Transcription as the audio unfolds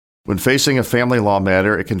When facing a family law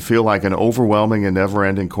matter, it can feel like an overwhelming and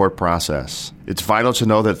never-ending court process. It's vital to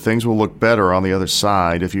know that things will look better on the other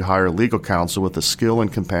side if you hire legal counsel with the skill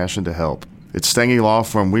and compassion to help. At Stengy Law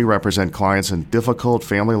Firm, we represent clients in difficult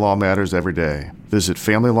family law matters every day. Visit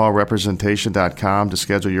FamilyLawRepresentation.com to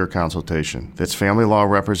schedule your consultation. That's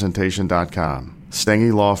FamilyLawRepresentation.com.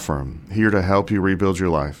 Stengy Law Firm, here to help you rebuild your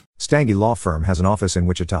life. Stengy Law Firm has an office in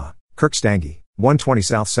Wichita. Kirk Stengy, 120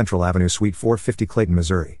 South Central Avenue, Suite 450, Clayton,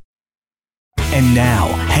 Missouri. And now,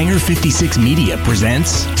 Hangar 56 Media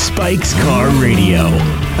presents Spike's Car Radio,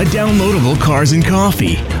 a downloadable cars and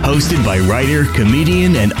coffee, hosted by writer,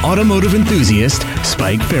 comedian, and automotive enthusiast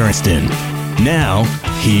Spike Feresten. Now,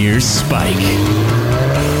 here's Spike.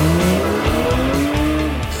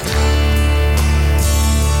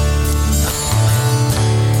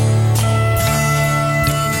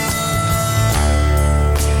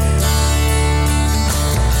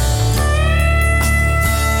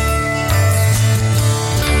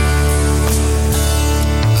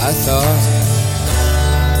 I thought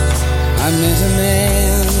I met a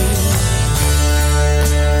man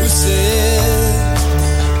who said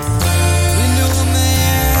we knew a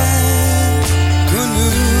man who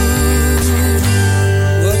knew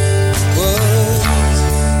what was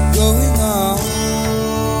going on.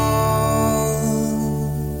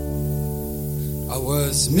 I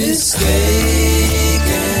was mistaken.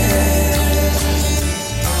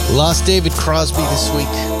 Lost David Crosby this week.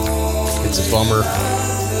 It's a bummer.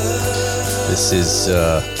 This is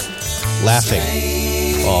laughing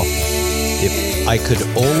off If I Could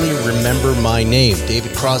Only Remember My Name,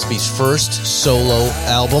 David Crosby's first solo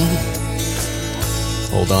album.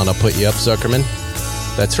 Hold on, I'll put you up, Zuckerman.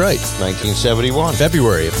 That's right. 1971.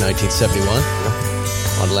 February of 1971.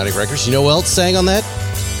 On Atlantic Records. You know who else sang on that?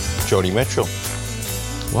 Joni Mitchell.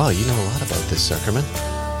 Wow, you know a lot about this, Zuckerman.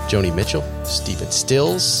 Joni Mitchell, Stephen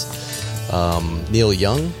Stills, Neil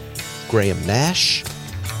Young, Graham Nash.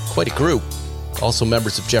 Quite a group. Also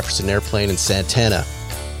members of Jefferson Airplane and Santana.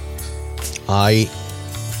 I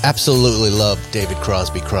absolutely love David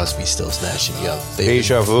Crosby, Stills, Nash and Young.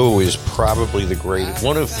 Deja Vu is probably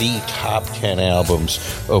one of the top 10 albums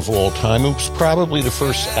of all time. It was probably the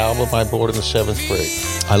first album I bought in the 7th grade.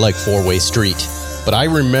 I like Four-Way Street. But I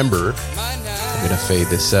remember, I'm going to fade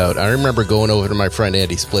this out, I remember going over to my friend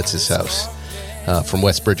Andy Splitz's house from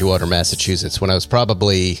West Bridgewater, Massachusetts, when I was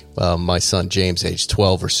probably my son James, age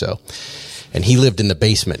 12 or so. And he lived in the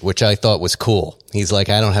basement, which I thought was cool. He's like,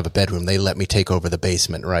 I don't have a bedroom. They let me take over the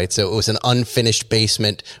basement, right? So it was an unfinished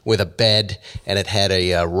basement with a bed, and it had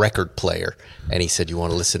a record player. And he said, you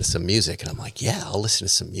want to listen to some music? And I'm like, yeah, I'll listen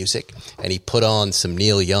to some music. And he put on some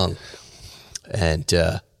Neil Young. And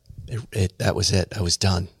that was it. I was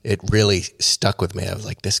done. It really stuck with me. I was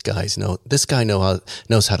like, this guy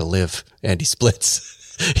knows how to live, Andy Splitz.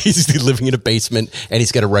 He's living in a basement, and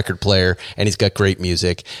he's got a record player, and he's got great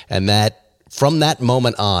music. And from that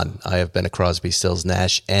moment on, I have been a Crosby, Stills,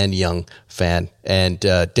 Nash, and Young fan. And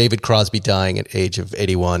David Crosby dying at age of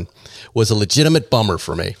 81 was a legitimate bummer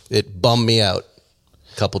for me. It bummed me out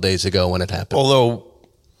a couple days ago when it happened. Although,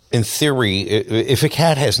 in theory, if a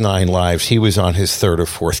cat has 9 lives, he was on his 3rd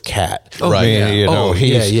or 4th cat. Oh, right.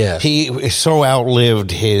 Yeah. He so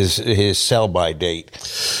outlived his sell-by date.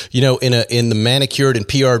 You know, in the manicured and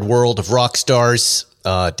PR'd world of rock stars,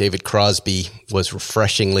 David Crosby was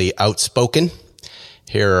refreshingly outspoken.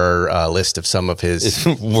 Here are a list of some of his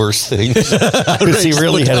worst things. Because he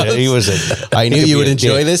really I knew you would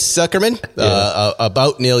enjoy this, Zuckerman. Yeah.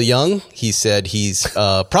 About Neil Young, he said he's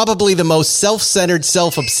probably the most self-centered,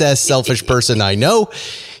 self-obsessed, selfish person I know.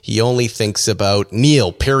 He only thinks about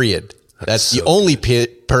Neil, period. That's the only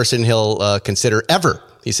person he'll consider ever.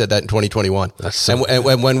 He said that in 2021.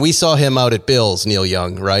 And when we saw him out at Bill's, Neil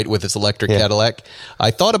Young, right, with his electric Cadillac,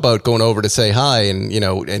 I thought about going over to say hi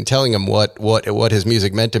and telling him what his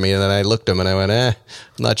music meant to me. And then I looked at him and I went, I'm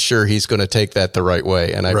not sure he's going to take that the right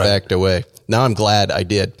way. And I backed away. Now I'm glad I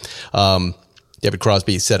did. David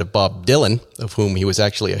Crosby said of Bob Dylan, of whom he was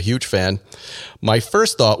actually a huge fan, my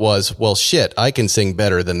first thought was, well, shit, I can sing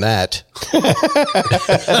better than that.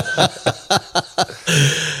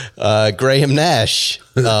 Graham Nash,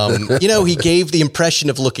 he gave the impression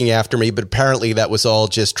of looking after me, but apparently that was all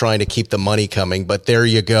just trying to keep the money coming. But there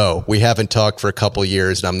you go. We haven't talked for a couple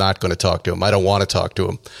years, and I'm not going to talk to him. I don't want to talk to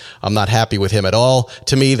him. I'm not happy with him at all.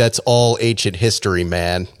 To me, that's all ancient history,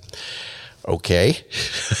 man. Okay.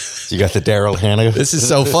 You got the Daryl Hannah. This is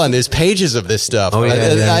so fun. There's pages of this stuff. Oh, I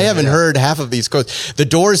haven't heard half of these quotes. The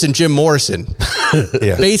Doors and Jim Morrison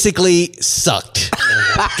basically sucked.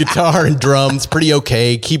 Guitar and drums, pretty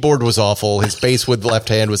okay. Keyboard was awful. His bass with left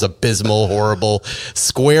hand was abysmal, horrible.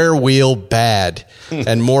 Square wheel, bad.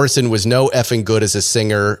 And Morrison was no effing good as a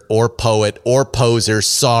singer or poet or poser.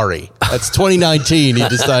 Sorry. That's 2019. He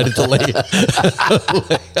decided to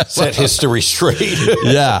Set history straight.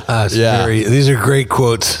 Yeah. These are great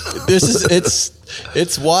quotes.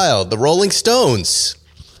 It's wild. The Rolling Stones.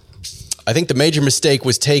 I think the major mistake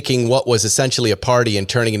was taking what was essentially a party and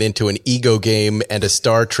turning it into an ego game and a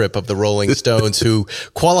star trip of the Rolling Stones, who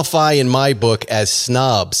qualify in my book as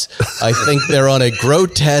snobs. I think they're on a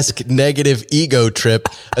grotesque negative ego trip,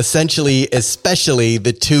 especially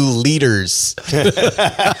the two leaders.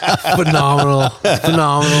 Phenomenal.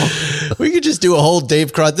 We could just do a whole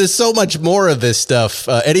Dave Crosby. There's so much more of this stuff.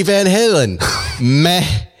 Eddie Van Halen.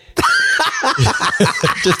 Meh.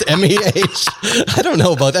 Just MEH. I don't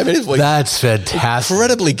know about that. I mean, it's like that's fantastic.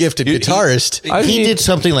 Incredibly gifted guitarist. He did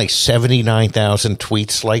something like 79,000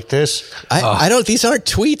 tweets like this. I don't. These aren't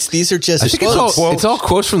tweets. These are just. I think it's all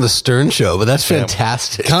quotes from the Stern Show, but that's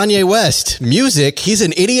fantastic. Kanye West, music. He's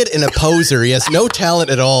an idiot and a poser. He has no talent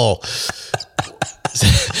at all.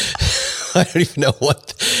 I don't even know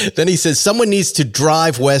what. Then he says, someone needs to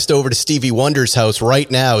drive West over to Stevie Wonder's house right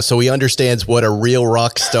now so he understands what a real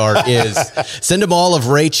rock star is. Send him all of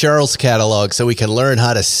Ray Charles' catalog so he can learn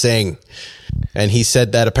how to sing. And he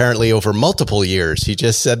said that apparently over multiple years. He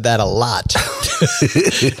just said that a lot.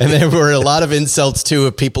 And there were a lot of insults, too,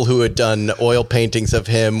 of people who had done oil paintings of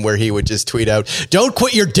him where he would just tweet out, don't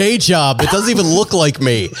quit your day job. It doesn't even look like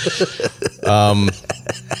me.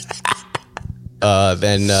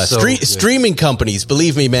 Streaming companies,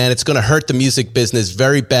 believe me, man, it's going to hurt the music business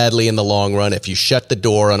very badly in the long run if you shut the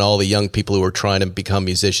door on all the young people who are trying to become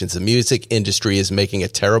musicians. The music industry is making a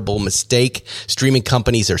terrible mistake. Streaming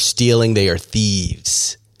companies are stealing. They are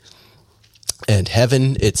thieves. And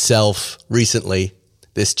Heaven itself recently,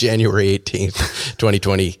 this January 18th,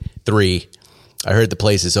 2023, I heard the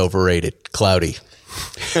place is overrated. Cloudy.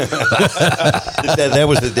 That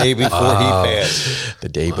was the day before he passed. The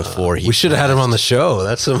day before he. We should have had him on the show.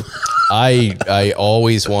 That's some. I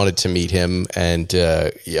always wanted to meet him, and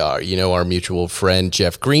our mutual friend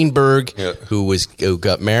Jeff Greenberg, who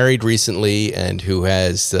got married recently, and who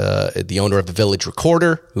has the owner of the Village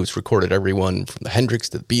Recorder, who's recorded everyone from the Hendrix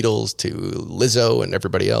to the Beatles to Lizzo and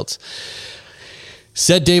everybody else.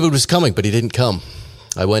 Said David was coming, but he didn't come.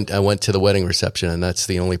 I went to the wedding reception, and that's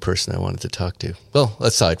the only person I wanted to talk to. Well,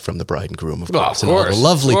 aside from the bride and groom, of course, and all the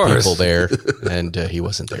lovely people there, and he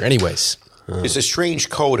wasn't there. Anyways. There's a strange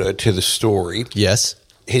coda to the story. Yes.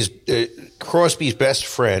 His Crosby's best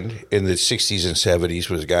friend in the 60s and 70s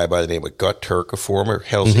was a guy by the name of Gut Turk, a former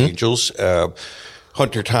Hells Angels.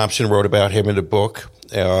 Hunter Thompson wrote about him in the book.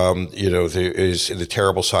 There is the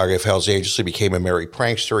terrible saga of Hells Angels. He became a merry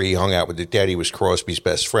prankster. He hung out with the dead. He was Crosby's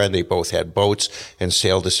best friend. They both had boats and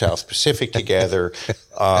sailed the South Pacific together.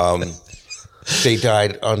 They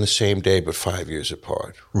died on the same day, but 5 years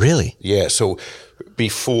apart. Really? Yeah. So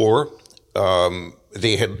before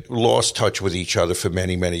they had lost touch with each other for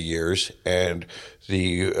many, many years, and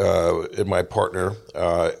my partner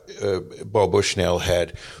Bo Bushnell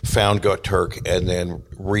had found Gut Turk and then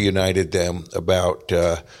reunited them about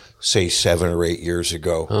say 7 or 8 years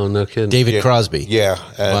ago. Oh, no kidding. David Crosby. Yeah.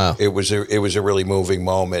 And wow. It was a really moving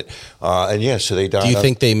moment. So they died. Do you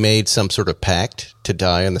think they made some sort of pact to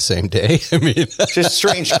die on the same day? I mean, it's just a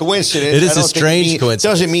strange coincidence. It is a strange coincidence. It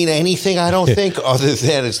doesn't mean anything, I don't think, other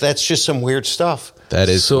than that's just some weird stuff. That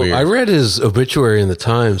is so weird. I read his obituary in the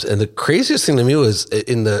Times, and the craziest thing to me was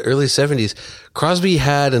in the early 70s, Crosby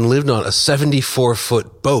had and lived on a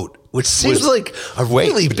 74-foot boat, which seems like a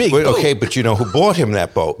really big boat. Okay, but you know who bought him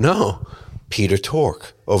that boat? No. Peter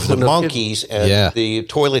Tork of the Monkees and the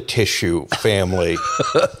toilet tissue family.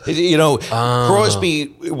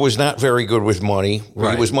 Crosby was not very good with money.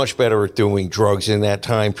 Right. He was much better at doing drugs in that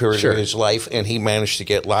time period of his life, and he managed to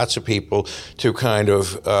get lots of people to kind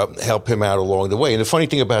of help him out along the way. And the funny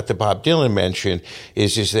thing about the Bob Dylan mention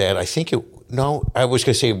is that I think I was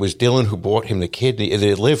going to say it was Dylan who bought him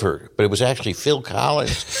the liver, but it was actually Phil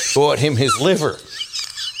Collins bought him his liver.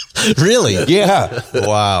 Really? Yeah.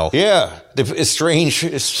 Wow. Yeah. It's strange.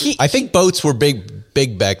 I think boats were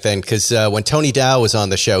big back then because when Tony Dow was on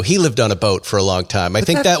the show, he lived on a boat for a long time. I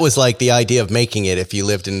think that was like the idea of making it. If you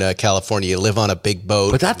lived in California, you live on a big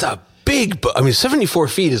boat. But that's a big boat. I mean, 74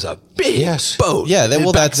 feet is a big boat. Yeah.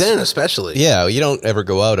 Back then, especially. Yeah. You don't ever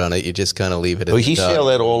go out on it. You just kind of leave it at he sailed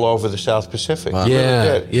that all over the South Pacific. Wow.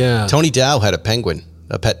 Yeah. Tony Dow had a penguin.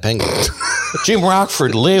 a pet penguin. Jim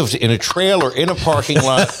Rockford lived in a trailer in a parking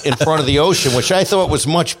lot in front of the ocean, which I thought was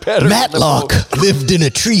much better. Matlock lived in a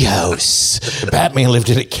treehouse. Batman lived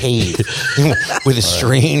in a cave with a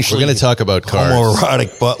strange. We're going to talk about cars.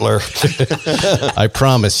 Homoerotic butler. I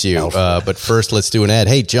promise you. But first, let's do an ad.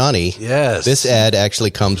 Hey, Johnny. Yes. This ad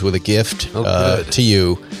actually comes with a gift to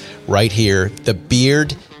you right here. The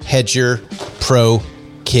Beard Hedger Pro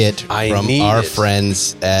Kit from our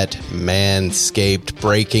friends at Manscaped.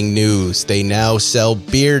 Breaking news. They now sell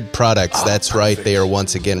beard products. That's right. They are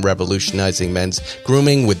once again revolutionizing men's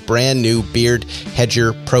grooming with brand new Beard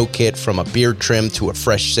Hedger Pro Kit. From a beard trim to a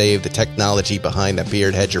fresh shave, the technology behind the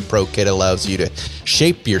Beard Hedger Pro Kit allows you to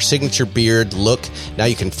shape your signature beard look. Now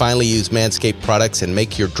you can finally use Manscaped products and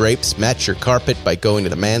make your drapes match your carpet by going to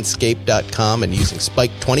the manscaped.com and using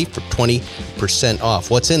Spike 20 for 20% off.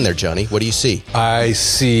 What's in there, Johnny? What do you see? I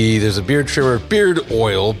see there's a beard trimmer, beard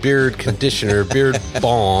oil, beard conditioner, beard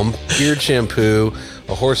balm, beard shampoo,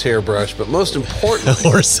 a horsehair brush, but most importantly,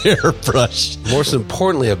 Most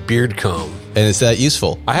importantly, a beard comb. And is that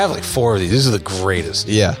useful? I have like 4 of these. These are the greatest.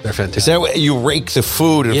 Yeah, they're fantastic. Is that what you rake the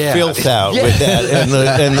food and filth out with that,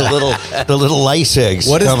 and the little lice eggs?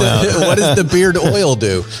 What does the beard oil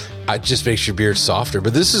do? It just makes your beard softer.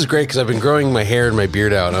 But this is great because I've been growing my hair and my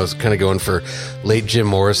beard out. And I was kind of going for late Jim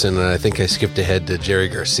Morrison, and I think I skipped ahead to Jerry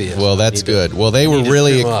Garcia. Well, that's good. Well, they were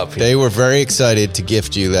very excited to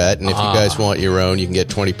gift you that. And if you guys want your own, you can get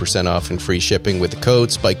 20% off and free shipping with the code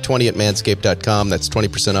Spike20 at manscaped.com. That's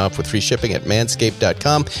 20% off with free shipping at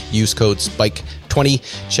manscaped.com. Use code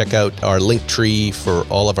Spike20. Check out our link tree for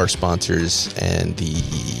all of our sponsors and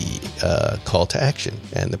the call to action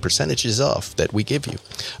and the percentages off that we give you.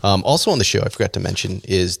 Also on the show, I forgot to mention,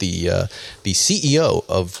 is the CEO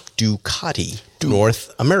of Ducati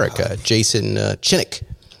North America, Jason Chinnock,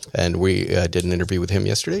 and we did an interview with him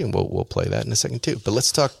yesterday, and we'll play that in a second too. But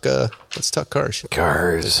let's talk cars.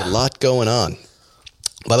 Cars, a lot going on.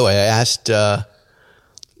 By the way, I asked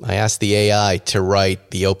the AI to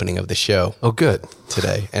write the opening of the show. Oh, good.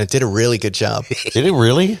 Today, and it did a really good job. Did it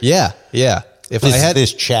really? Yeah. If I had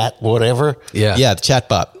this chat, whatever. Yeah, the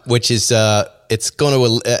chatbot, which is it's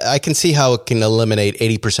going to. I can see how it can eliminate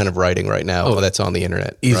 80% of writing right now. That's on the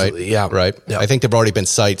internet, easily. Right? Right. Yeah. I think there've already been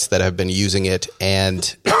sites that have been using it,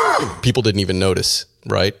 and people didn't even notice,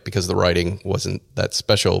 right? Because the writing wasn't that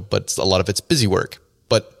special, but a lot of it's busy work.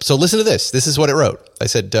 But so listen to this. This is what it wrote. I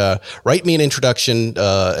said, write me an introduction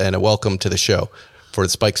and a welcome to the show for the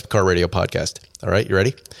Spike's Car Radio podcast. All right, you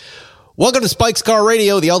ready? Welcome to Spike's Car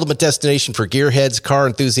Radio, the ultimate destination for gearheads, car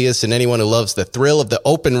enthusiasts, and anyone who loves the thrill of the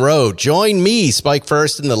open road. Join me, Spike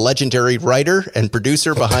Firsten, the legendary writer and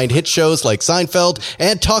producer behind hit shows like Seinfeld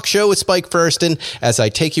and Talk Show with Spike Firsten, as I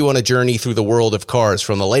take you on a journey through the world of cars,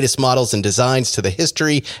 from the latest models and designs to the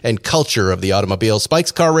history and culture of the automobile.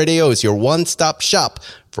 Spike's Car Radio is your one-stop shop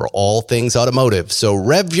for all things automotive. So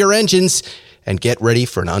rev your engines and get ready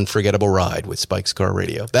for an unforgettable ride with Spike's Car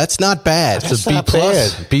Radio. That's not bad. It's a B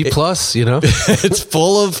plus. B plus, you know. It's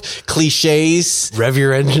full of cliches. Rev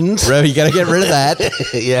your engines. You got to get rid of that.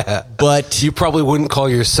 Yeah. But you probably wouldn't call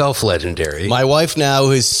yourself legendary. My wife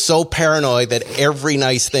now is so paranoid that every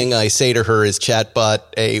nice thing I say to her is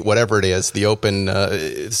chatbot, whatever it is, the open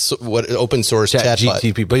source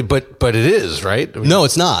chatbot. GTP, but it is, right? No,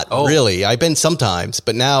 it's not. Really. I've been sometimes,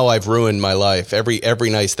 but now I've ruined my life. Every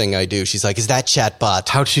nice thing I do, she's like, is that chatbot?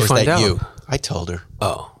 How'd she find out? You? I told her.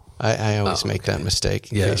 Oh. I always make that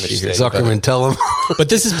mistake. Yeah, Zuckerman, tell him. But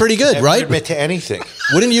this is pretty good, right? Admit to anything.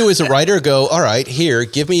 Wouldn't you, as a writer, go, all right, here,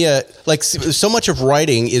 give me so much of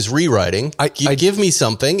writing is rewriting. Give me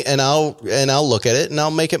something, and I'll look at it, and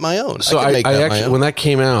I'll make it my own. So I actually, when that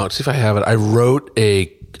came out, see if I have it, I wrote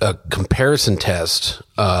a comparison test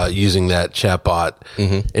using that chatbot,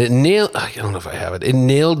 and it nailed. I don't know if I have it. It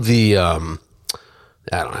nailed the.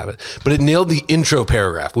 I don't have it, but it nailed the intro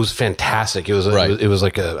paragraph. It was fantastic. It was it was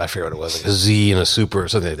like I forget what it was, like a Z and a super or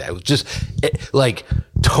something like that. It was just like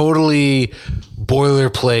totally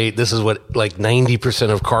boilerplate. This is what like 90%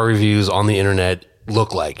 of car reviews on the internet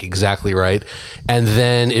look like. Exactly right. And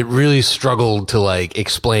then it really struggled to like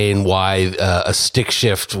explain why a stick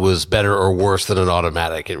shift was better or worse than an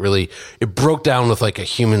automatic. It broke down with like a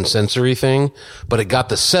human sensory thing, but it got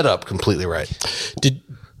the setup completely right.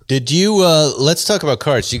 Did you, let's talk about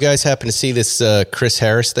cars. Do you guys happen to see this Chris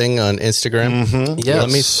Harris thing on Instagram? Mm-hmm. Yes.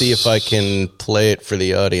 Let me see if I can play it for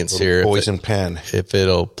the audience here. Poison pen. If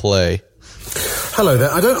it'll play. Hello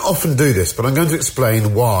there. I don't often do this, but I'm going to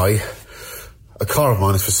explain why a car of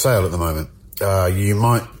mine is for sale at the moment. You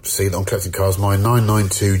might see that I'm collecting cars. My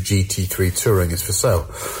 992 GT3 Touring is for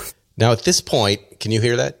sale. Now, at this point, can you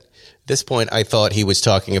hear that? this point, I thought he was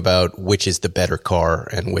talking about which is the better car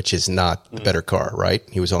and which is not the better car, right?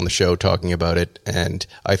 He was on the show talking about it, and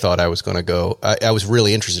I thought I was going to go. I was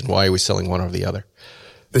really interested in why he was selling one over the other.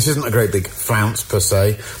 This isn't a great big flounce per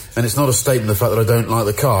se, and it's not a statement of the fact that I don't like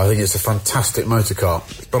the car. I think it's a fantastic motor car.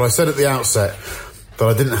 But I said at the outset that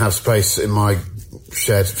I didn't have space in my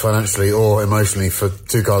shed financially or emotionally for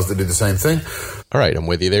two cars that do the same thing. All right, I'm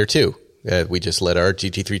with you there too. We just let our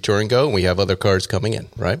GT3 Touring go, and we have other cars coming in,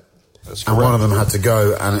 right? And one of them had to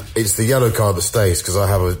go, and it's the yellow car that stays because I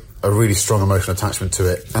have a really strong emotional attachment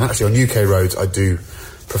to it. And actually on UK roads, I do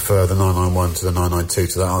prefer the 991 to the 992,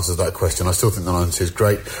 so that answers that question. I still think the 992 is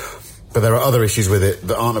great, but there are other issues with it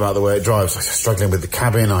that aren't about the way it drives. I'm struggling with the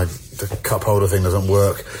cabin. The cup holder thing doesn't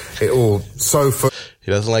work. It all so... He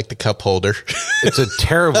doesn't like the cup holder. It's a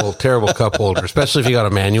terrible, terrible cup holder, especially if you got a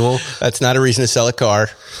manual. That's not a reason to sell a car.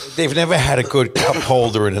 They've never had a good cup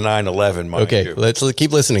holder in a 911, mind you. Let's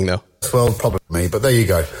keep listening, though. Well, probably me, but there you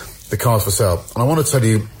go. The car's for sale. And I want to tell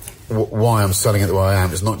you why I'm selling it the way I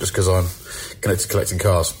am. It's not just because I'm connected to collecting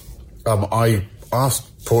cars. I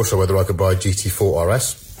asked Porsche whether I could buy a GT4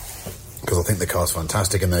 RS because I think the car's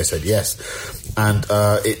fantastic, and they said yes. And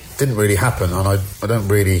it didn't really happen, and I don't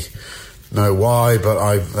really know why,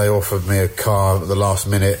 but they offered me a car at the last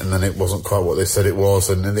minute, and then it wasn't quite what they said it was,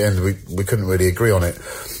 and in the end we couldn't really agree on it.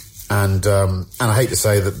 And I hate to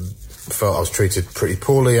say that I felt I was treated pretty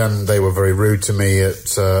poorly, and they were very rude to me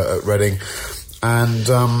at Reading, and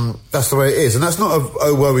that's the way it is. And that's not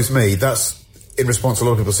oh woe is me. That's in response to a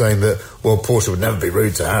lot of people saying that, well, Porsche would never be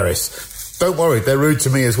rude to Harris. Don't worry, they're rude to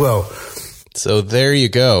me as well. So there you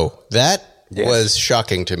go. That was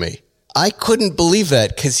shocking to me. I couldn't believe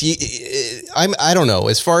that because I don't know.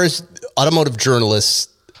 As far as automotive journalists,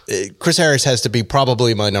 Chris Harris has to be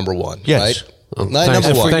probably my number one. Yes. Right?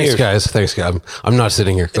 Thanks, guys. Thanks, guys. I'm not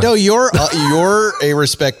sitting here. No, you're a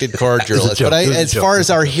respected car journalist. But as far as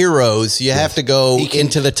our heroes, you have to go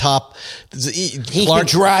into the top. He can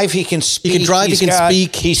drive. He can speak. He can drive. He can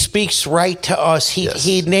speak. He speaks right to us.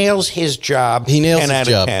 He nails his job. He nails his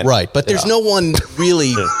job. Right. But there's no one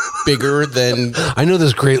really bigger than. I know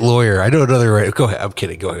this great lawyer. I know another. Right. Go ahead. I'm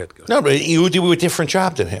kidding. Go ahead. No, but you do a different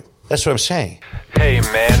job than him. That's what I'm saying. Hey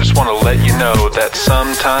man, just want to let you know that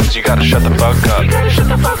sometimes you gotta shut the fuck up.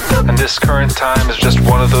 And this current time is just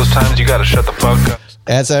one of those times you gotta shut the fuck up.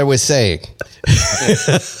 As I was saying.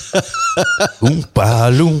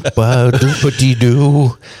 Oompa loompa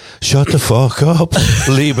doompa-dee-doo. Shut the fuck up.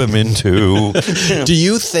 Leave him in two. Do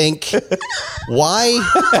you think why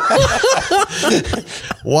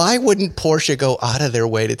wouldn't Porsche go out of their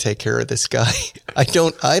way to take care of this guy? I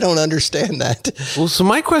don't understand that. Well, so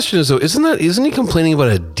my question is though, isn't he complaining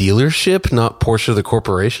about a dealership, not Porsche the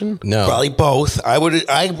corporation? No. Probably both. I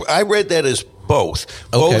read that as both.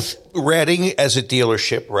 Okay. Both Reading as a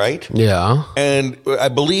dealership, right? Yeah. And I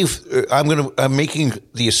believe I'm making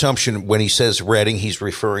the assumption when he says Reading, he's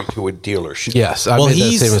referring to a dealership. Yes, I made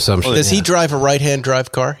that same assumption. Does he drive a right-hand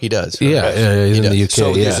drive car? He does. Right? Yeah, he's in the UK.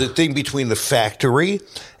 So there's a thing between the factory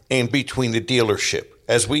and between the dealership,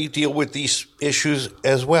 as we deal with these issues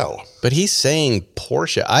as well. But he's saying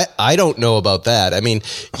Porsche. I don't know about that. I mean,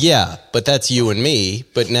 yeah, but that's you and me.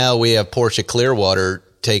 But now we have Porsche Clearwater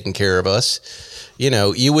taking care of us. You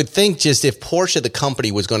know, you would think just if Porsche, the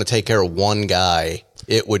company, was going to take care of one guy,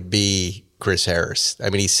 it would be Chris Harris. I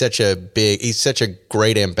mean, he's such a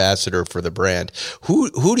great ambassador for the brand. Who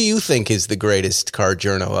do you think is the greatest car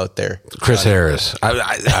journo out there? Chris Harris. I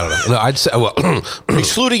don't know. I'd say, well,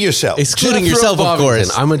 excluding yourself. Excluding yourself, of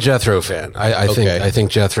course. I'm a Jethro fan. I think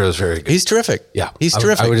Jethro is very good. He's terrific. Yeah, he's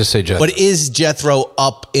terrific. I would just say Jethro. But is Jethro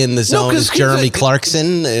up in the zone as Jeremy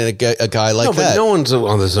Clarkson and a guy like that? No, but no one's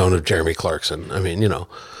on the zone of Jeremy Clarkson. I mean, you know.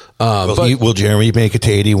 Will Jeremy make it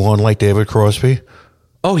to 81 like David Crosby?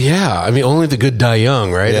 Oh yeah, I mean only the good die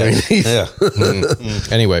young, right? Yeah.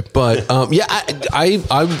 Anyway, but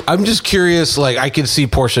I'm just curious. Like I could see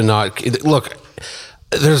Porsche not look.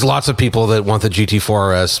 There's lots of people that want the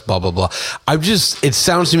GT4 RS, blah blah blah. It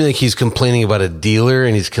sounds to me like he's complaining about a dealer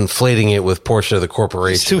and he's conflating it with Porsche the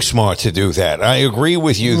corporation. He's too smart to do that. I agree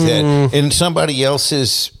with you that in somebody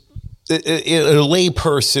else's. A lay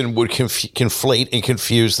person would conflate and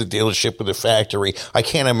confuse the dealership with the factory. I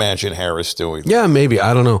can't imagine Harris doing that. Yeah, maybe.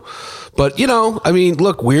 I don't know. But, you know, I mean,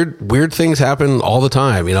 look, weird things happen all the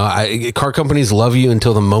time. You know, car companies love you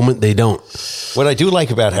until the moment they don't. What I do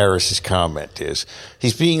like about Harris's comment is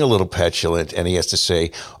he's being a little petulant, and he has to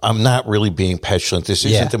say, I'm not really being petulant. This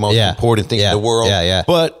isn't the most important thing in the world.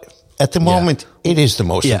 But at the moment, it is the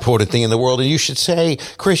most important thing in the world. And you should say,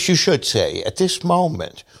 Chris, at this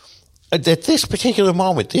moment, at this particular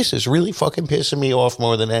moment, this is really fucking pissing me off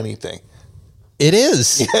more than anything. It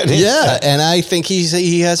is. Yeah, it is. Yeah, and I think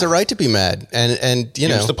he has a right to be mad. And you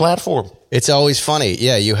know, use the platform. It's always funny.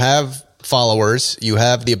 Yeah, you have followers. You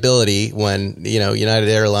have the ability when, you know, United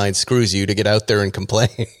Airlines screws you to get out there and complain.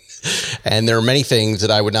 And there are many things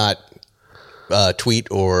that I would not tweet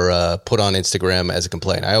or put on Instagram as a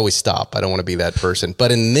complaint. I always stop. I don't want to be that person.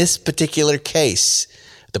 But in this particular case,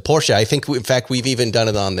 the Porsche, I think, in fact, we've even done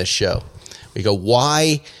it on this show. We go,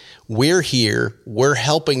 why? We're here. We're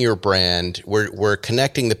helping your brand. We're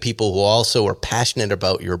connecting the people who also are passionate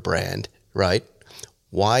about your brand, right?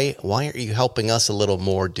 Why aren't you helping us a little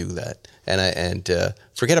more do that? And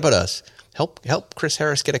forget about us. Help Chris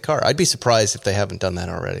Harris get a car. I'd be surprised if they haven't done that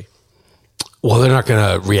already. Well, they're not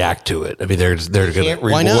going to react to it. I mean, they're going to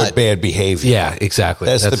reward bad behavior. Yeah, exactly.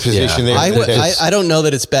 That's the position. Yeah. I don't know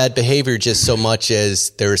that it's bad behavior just so much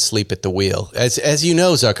as they're asleep at the wheel. As you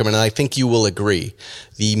know, Zuckerman, and I think you will agree,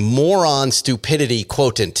 the moron stupidity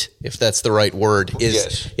quotient, if that's the right word,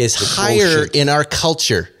 is higher bullshit in our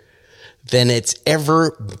culture than it's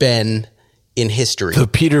ever been in history. The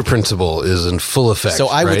Peter principle is in full effect. So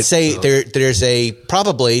I would say there's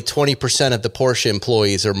probably 20% of the Porsche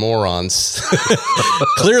employees are morons.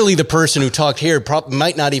 Clearly, the person who talked here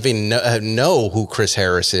might not even know who Chris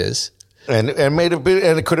Harris is. And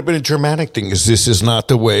it could have been a dramatic thing. This is not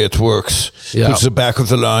the way it works. Yeah. Go to the back of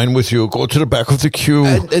the line with you. Go to the back of the queue.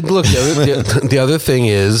 And look, the other thing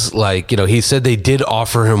is, like, you know, he said they did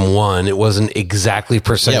offer him one. It wasn't exactly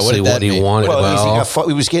precisely what he wanted. Well,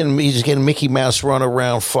 he was getting Mickey Mouse run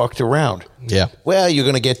around, fucked around. Yeah. Well, you're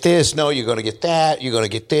going to get this. No, you're going to get that. You're going to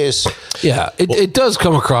get this. Yeah. It does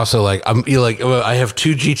come across so like, I have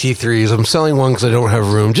two GT3s. I'm selling one because I don't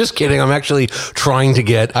have room. Just kidding. I'm actually trying to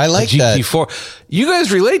get I like a GT4. You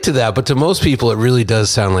guys relate to that, but to most people, it really does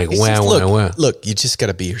sound like wah. Look, you just got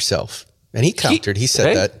to be yourself. And he countered. He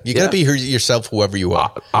said that. You got to be yourself, whoever you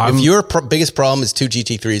are. If your biggest problem is two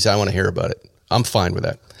GT3s, I want to hear about it. I'm fine with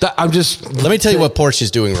that. Let me tell you what Porsche is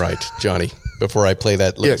doing right, Johnny, before I play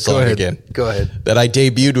that little song again. Go ahead. That I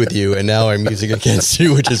debuted with you, and now I'm using against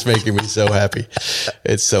you, which is making me so happy.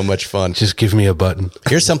 It's so much fun. Just give me a button.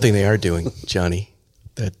 Here's something they are doing, Johnny,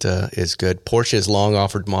 that is good. Porsche has long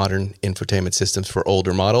offered modern infotainment systems for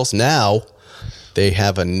older models. Now they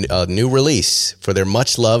have a new release for their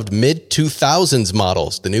much-loved mid-2000s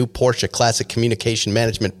models, the new Porsche Classic Communication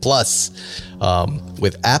Management Plus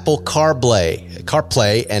with Apple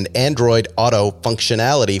CarPlay and Android Auto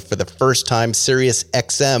functionality for the first time, Sirius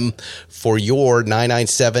XM for your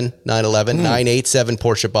 997, 911, 987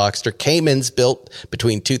 Porsche Boxster, Caymans built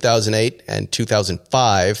between 2008 and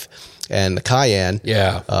 2005, and the Cayenne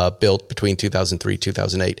built between 2003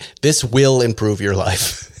 2008. This will improve your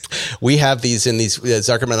life. We have these in these,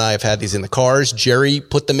 Zuckerman and I have had these in the cars. Jerry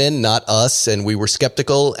put them in, not us, and we were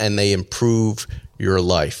skeptical, and they improve your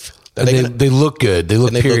life. And they look good. They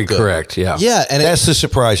look period correct. Yeah. Yeah. And that's the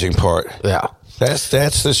surprising part. Yeah.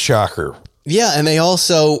 That's the shocker. Yeah. And they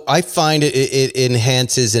also, I find it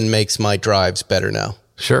enhances and makes my drives better now.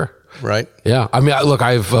 Sure. Right? Yeah. I mean, look,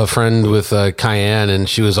 I have a friend with Cayenne, and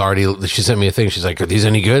she sent me a thing. She's like, are these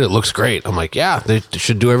any good? It looks great. I'm like, yeah, they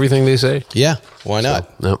should do everything they say. Yeah. Why not?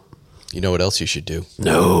 So, no. You know what else you should do?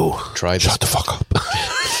 No. Shut the fuck up.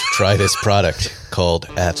 Try this product called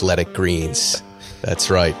Athletic Greens. That's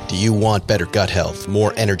right. Do you want better gut health,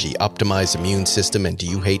 more energy, optimized immune system, and do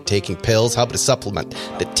you hate taking pills? How about a supplement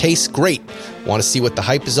that tastes great? Want to see what the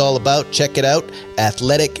hype is all about? Check it out.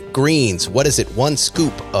 Athletic Greens. What is it? 1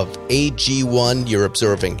 scoop of AG1. You're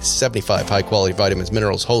absorbing 75 high-quality vitamins,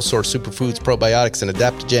 minerals, whole source superfoods, probiotics, and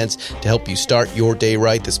adaptogens to help you start your day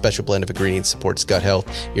right. The special blend of ingredients supports gut health,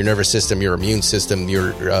 your nervous system, your immune system,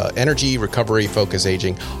 your energy, recovery, focus,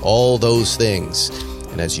 aging, all those things.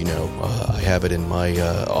 And as you know, I have it in my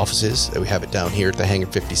offices. We have it down here at the Hangar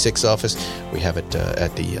 56 office. We have it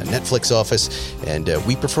at the Netflix office. And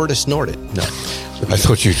we prefer to snort it. No. I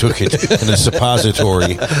thought you took it in a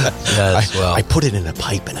suppository. I put it in a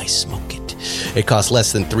pipe and I smoke it. It costs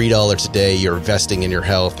less than $3 a day. You're investing in your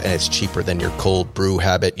health, and it's cheaper than your cold brew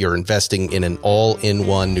habit. You're investing in an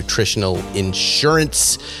all-in-one nutritional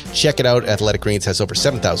insurance. Check it out. Athletic Greens has over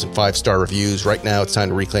 7,000 5-star reviews. Right now, it's time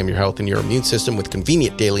to reclaim your health and your immune system with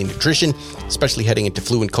convenient daily nutrition, especially heading into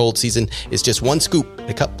flu and cold season. It's just 1 scoop in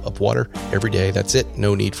a cup of water every day. That's it.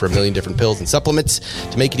 No need for a million different pills and supplements.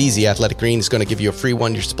 To make it easy, Athletic Greens is going to give you a free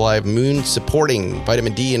 1-year supply of immune-supporting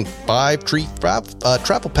vitamin D and 5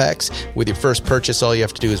 travel packs with your first purchase. All you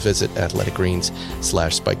have to do is visit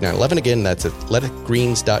athleticgreens.com/spike911. Again, that's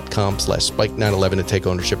athleticgreens.com/spike911 to take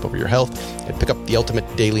ownership over your health and pick up the ultimate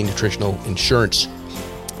daily nutritional insurance.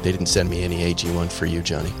 They didn't send me any AG1 for you,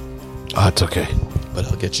 Johnny. Oh, it's okay. But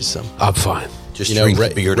I'll get you some. I'm fine. Just drink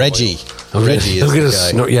the beard Reggie. Oh, Reggie is look at the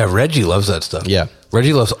us. guy. No, yeah, Reggie loves that stuff. Yeah.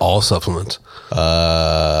 Reggie loves all supplements.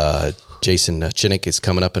 Jason Chinnock is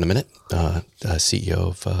coming up in a minute. CEO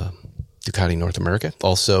of Ducati North America.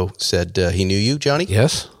 Also said he knew you, Johnny.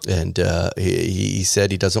 Yes. And he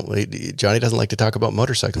said Johnny doesn't like to talk about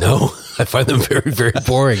motorcycles. No, I find them very, very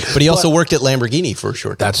boring. But he also worked at Lamborghini for a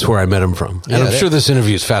short time. That's where I met him from. And I'm sure this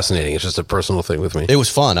interview is fascinating. It's just a personal thing with me. It was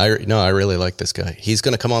fun. I really like this guy. He's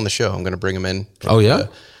going to come on the show. I'm going to bring him in. Oh, yeah?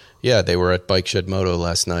 Yeah, they were at Bike Shed Moto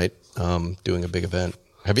last night doing a big event.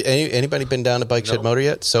 Have you anybody been down to Bike Shed Moto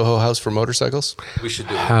yet? Soho House for motorcycles? We should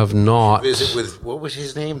do Have not. visit with, what was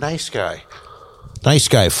his name? Nice guy. Nice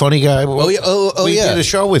guy, funny guy. We did a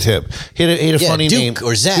show with him. He had a funny Duke name.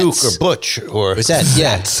 or Zatz. Duke or Butch or Zatz,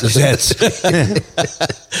 yeah. Zatz.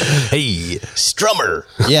 Hey, Strummer.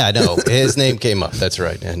 Yeah, no, his name came up. That's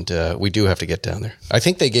right. And we do have to get down there. I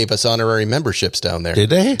think they gave us honorary memberships down there.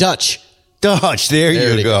 Did they? Dutch. There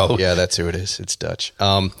you go. Yeah, that's who it is. It's Dutch.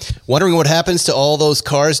 Wondering what happens to all those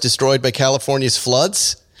cars destroyed by California's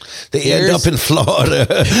floods? They end up in Florida.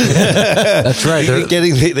 That's right.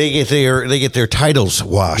 They get their titles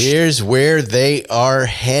washed. Here's where they are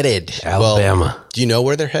headed. Alabama. Well, do you know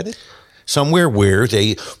where they're headed? Somewhere where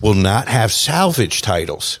they will not have salvage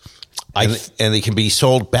titles. And they can be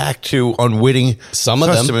sold back to unwitting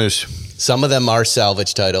customers. Some of them are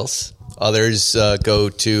salvage titles. Others go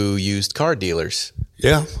to used car dealers.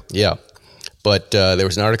 Yeah. Yeah. But there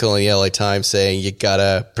was an article in the LA Times saying you got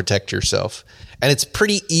to protect yourself. And it's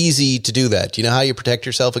pretty easy to do that. Do you know how you protect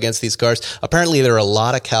yourself against these cars? Apparently, there are a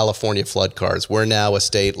lot of California flood cars. We're now a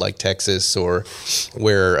state like Texas or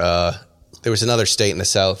where there was another state in the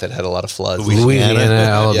South that had a lot of floods. Louisiana,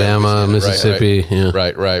 Alabama, Louisiana. Mississippi.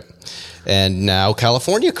 Right. Yeah. Right. And now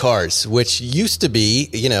California cars, which used to be,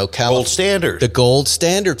 Gold standard. The gold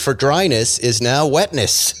standard for dryness is now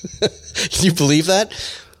wetness. Can you believe that?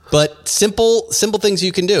 But simple things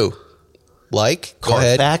you can do. Like, go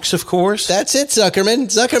ahead. Carfax, of course. That's it, Zuckerman.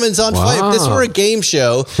 Zuckerman's on fire. If this were a game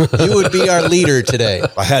show, you would be our leader today.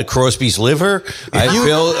 I had Crosby's liver. I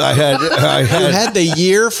had the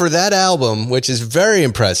year for that album, which is very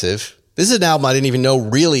impressive. This is an album I didn't even know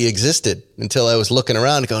really existed until I was looking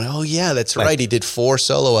around and going, oh, yeah, that's right. He did 4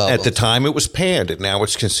 solo albums. At the time, it was panned, and now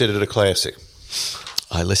it's considered a classic.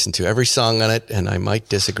 I listened to every song on it, and I might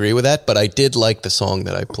disagree with that, but I did like the song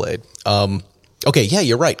that I played. Okay, yeah,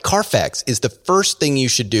 you're right. Carfax is the first thing you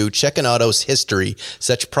should do. Check an auto's history.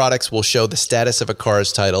 Such products will show the status of a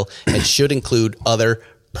car's title and should include other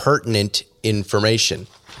pertinent information.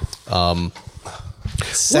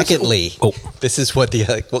 Secondly, this is what the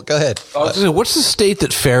go ahead. What's the state that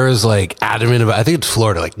Farrah's like adamant about? I think it's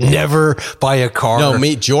Florida. Like, never buy a car.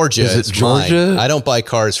 No, Georgia. Is it Georgia? Mine. I don't buy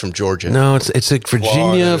cars from Georgia. No, it's like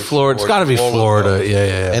Virginia, Florida. It's got to be Florida.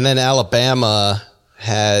 Yeah. And then Alabama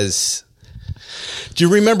has. Do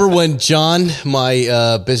you remember when John,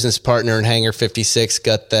 my business partner in Hangar 56,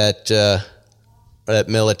 got that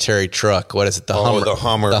military truck? What is it? The Hummer. The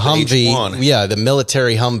Hummer. The Humvee. H1. Yeah, the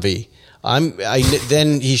military Humvee.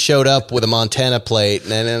 Then he showed up with a Montana plate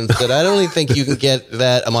and said, I don't even think you can get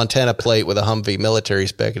a Montana plate with a Humvee military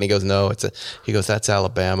spec. And he goes, no, he goes, that's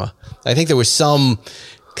Alabama. I think there was some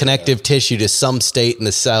connective tissue to some state in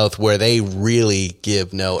the South where they really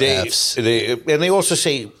give no Fs. And they also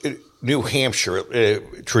say New Hampshire,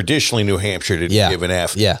 traditionally New Hampshire didn't give an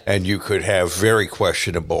F. Yeah. And you could have very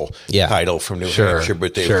questionable title from New Hampshire,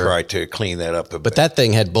 but they've tried to clean that up a bit. But that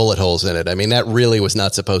thing had bullet holes in it. I mean, that really was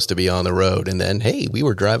not supposed to be on the road. And then, hey, we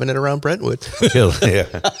were driving it around Brentwood.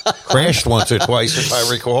 Crashed once or twice, if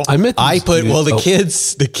I recall.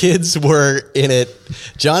 The kids were in it.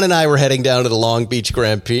 John and I were heading down to the Long Beach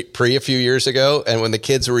Grand Prix a few years ago. And when the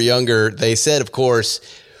kids were younger, they said, of course,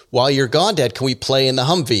 while you're gone, Dad, can we play in the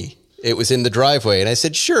Humvee? It was in the driveway. And I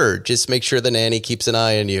said, sure, just make sure the nanny keeps an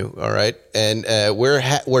eye on you. All right. And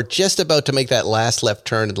we're just about to make that last left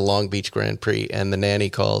turn in the Long Beach Grand Prix. And the nanny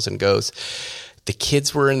calls and goes, the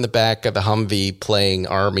kids were in the back of the Humvee playing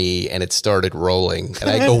Army and it started rolling. And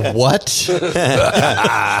I go, what?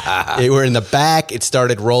 They were in the back. It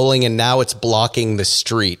started rolling and now it's blocking the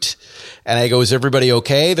street. And I go, is everybody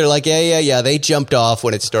okay? They're like, yeah. They jumped off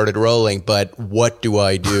when it started rolling, but what do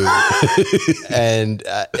I do? And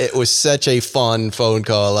it was such a fun phone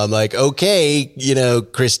call. I'm like, okay,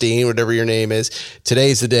 Christine, whatever your name is,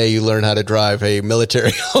 today's the day you learn how to drive a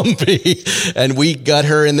military Humvee. And we got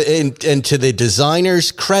her and to the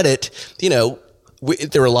designer's credit,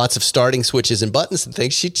 there were lots of starting switches and buttons and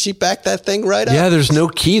things. She backed that thing right up. Yeah, there's no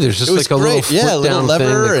key. There's just like a little flip down thing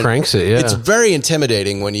that cranks it. Yeah. It's very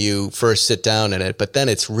intimidating when you first sit down in it, but then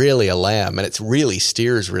it's really a lamb and it really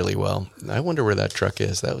steers really well. I wonder where that truck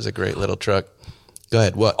is. That was a great little truck. Go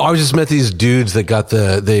ahead. What? I just met these dudes that got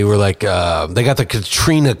they got the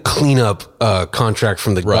Katrina cleanup contract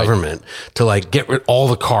from the government to like get rid all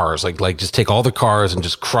the cars, like just take all the cars and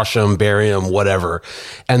just crush them, bury them, whatever.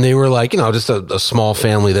 And they were like, just a small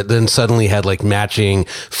family that then suddenly had like matching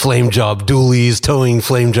flame job dualies, towing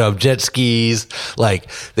flame job jet skis. Like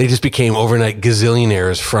they just became overnight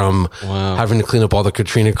gazillionaires from having to clean up all the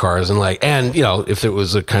Katrina cars. And if it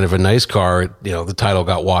was a kind of a nice car, the title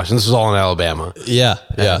got washed. And this was all in Alabama. Yeah.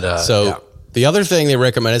 The other thing they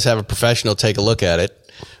recommend is have a professional take a look at it,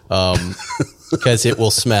 because it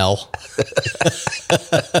will smell.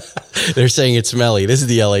 They're saying it's smelly. This is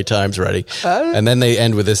the LA Times writing. And then they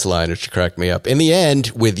end with this line, which cracked me up. In the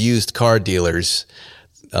end, with used car dealers,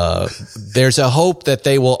 there's a hope that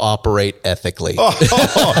they will operate ethically. There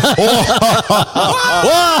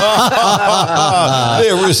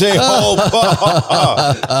is a hope.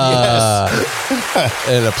 Yes.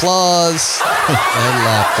 And applause and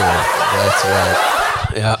laughter. That's right.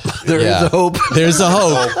 Yeah. There is a hope. There's a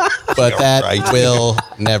hope, but that will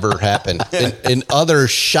never happen. In other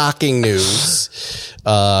shocking news,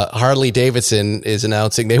 Harley Davidson is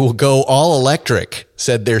announcing they will go all electric,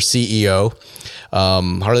 said their CEO.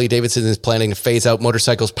 Harley Davidson is planning to phase out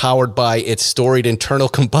motorcycles powered by its storied internal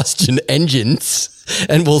combustion engines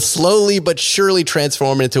and will slowly but surely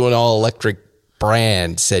transform into an all-electric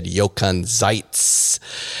brand, said Jochen Zeitz.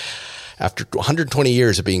 After 120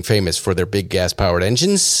 years of being famous for their big gas-powered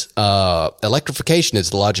engines, electrification is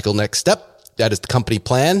the logical next step. That is the company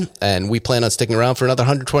plan, and we plan on sticking around for another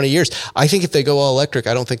 120 years. I think if they go all electric,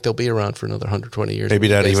 I don't think they'll be around for another 120 years. Maybe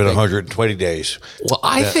not even 120 days. Well,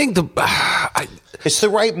 I think it's the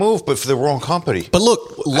right move, but for the wrong company. But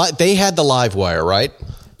look, they had the Livewire, right?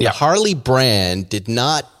 Yeah. The Harley brand did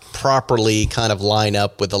not properly kind of line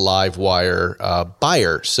up with the Livewire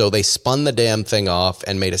buyer, so they spun the damn thing off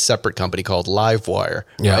and made a separate company called Livewire,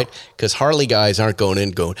 right? Because Harley guys aren't going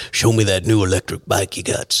in going, show me that new electric bike you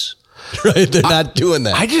got. Right? They're not doing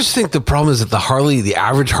that. I just think the problem is that the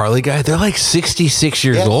average Harley guy, they're like 66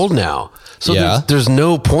 years old now. So there's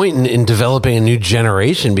no point in developing a new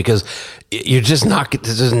generation because you're just not,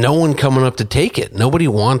 there's no one coming up to take it. Nobody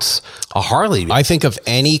wants a Harley. I think of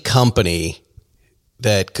any company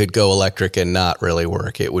that could go electric and not really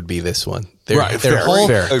work, it would be this one. Their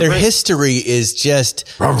history is just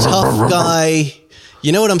tough guy.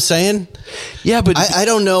 You know what I'm saying? Yeah, but I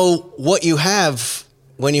don't know what you have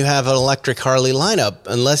when you have an electric Harley lineup,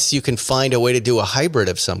 unless you can find a way to do a hybrid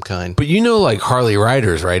of some kind. But like Harley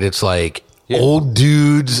riders, right? It's like old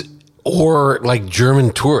dudes or like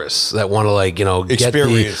German tourists that want to get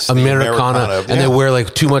the Americana, and they wear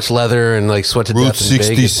like too much leather and like sweat to Route death. Route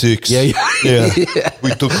 66. Yeah.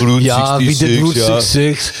 We took Route 66. We did Route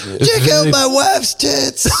 66. Check out my wife's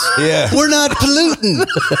tits. We're not polluting.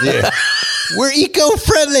 We're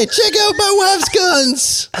eco-friendly. Check out my wife's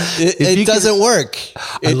guns. It doesn't work.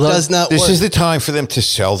 It does not work. This is the time for them to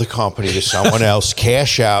sell the company to someone else,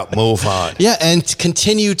 cash out, move on. Yeah, and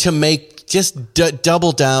continue to make, just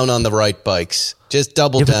double down on the right bikes. Just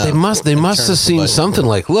double down. But they must have seen something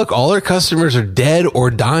like, look, all our customers are dead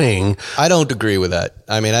or dying. I don't agree with that.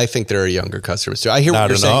 I mean, I think there are younger customers too. I hear what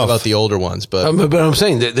you're saying about the older ones, but I'm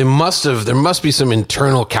saying that there must be some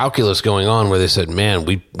internal calculus going on where they said, man,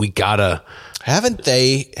 we gotta. Haven't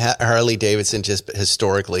they, Harley Davidson, just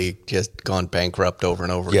historically just gone bankrupt over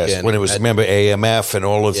and over again? Yes, when it was, remember, AMF and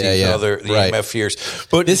all of these other AMF years.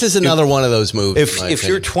 But this is another one of those moves. If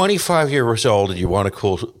you're 25 years old and you want a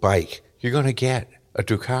cool bike, you're going to get a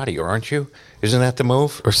Ducati, aren't you? Isn't that the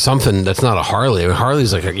move? Or something that's not a Harley. I mean,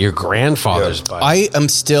 Harley's like your grandfather's bike. I am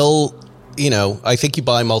still... I think you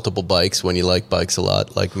buy multiple bikes when you like bikes a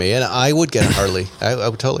lot, like me, and I would get a Harley. I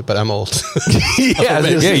would totally, but I'm old. Maybe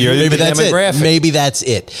that's it. Maybe that's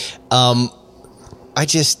it. Why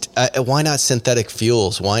not synthetic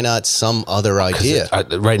fuels? Why not some other idea?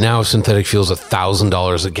 Right now, synthetic fuel is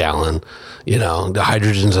 $1,000 a gallon. The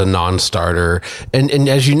hydrogen's a non-starter, and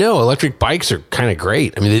as you know, electric bikes are kind of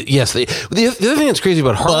great. I mean, yes. The other thing that's crazy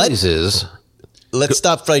about Harleys is. Let's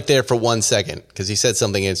stop right there for 1 second, because he said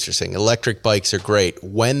something interesting. Electric bikes are great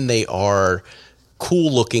when they are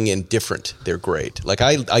cool looking and different. They're great. Like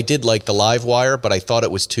I did like the Livewire, but I thought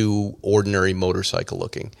it was too ordinary motorcycle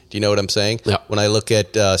looking. Do you know what I'm saying? Yeah. When I look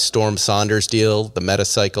at Storm Saunders' deal, the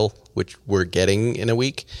Metacycle, which we're getting in a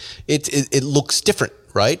week, it looks different,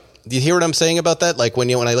 right? Do you hear what I'm saying about that? Like when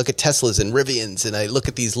I look at Teslas and Rivians and I look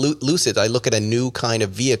at these Lucids, I look at a new kind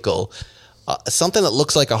of vehicle. Something that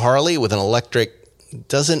looks like a Harley with an electric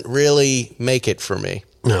doesn't really make it for me.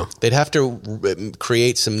 No. They'd have to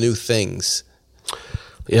create some new things.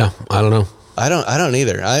 Yeah, I don't know. I don't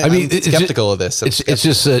either. I'm skeptical of this. It's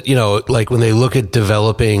just that, like when they look at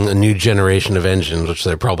developing a new generation of engines, which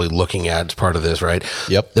they're probably looking at as part of this, right?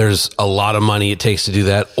 Yep. There's a lot of money it takes to do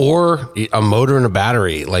that, or a motor and a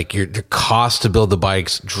battery. Like the cost to build the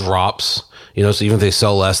bikes drops, so even if they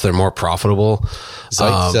sell less, they're more profitable.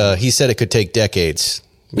 He said it could take decades.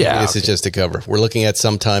 Yeah, this is just a cover. We're looking at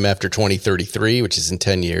sometime after 2033, which is in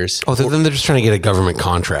 10 years. Oh, then they're just trying to get a government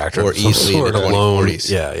contract or easily in the 2040s.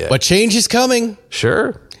 Yeah. But change is coming.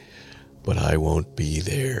 Sure. But I won't be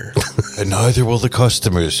there. And neither will the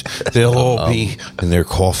customers. They'll all be in their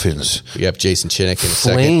coffins. We have Jason Chinnock in a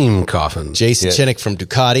second. Flame coffins. Jason Chinnock from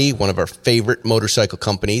Ducati, one of our favorite motorcycle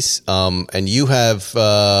companies. And you have,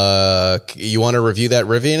 you want to review that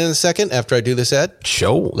Rivian in a second after I do this ad?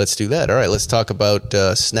 Show. Let's do that. All right, let's talk about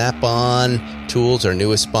Snap-on Tools, our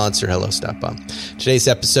newest sponsor. Hello, Snap-on. Today's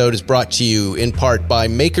episode is brought to you in part by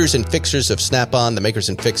makers and fixers of Snap-on. The makers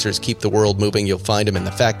and fixers keep the world moving. You'll find them in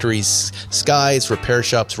the factories, skies, repair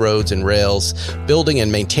shops, roads, and rails, building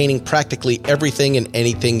and maintaining practically everything and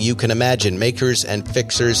anything you can imagine. Makers and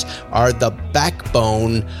fixers are the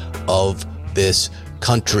backbone of this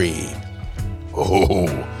country. Oh,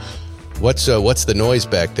 what's the noise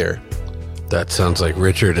back there? That sounds like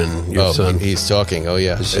Richard and your son. He's talking. Oh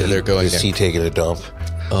yeah, they're going. Is he taking a dump?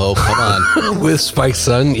 Oh, come on. With Spike's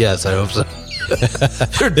son? Yes, I hope so.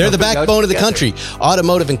 They're the backbone of the country.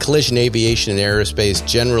 Automotive and collision, aviation and aerospace,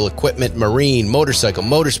 general equipment, marine, motorcycle,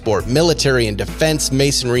 motorsport, military and defense,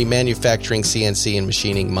 masonry, manufacturing, CNC and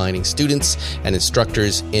machining, mining, students and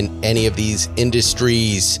instructors in any of these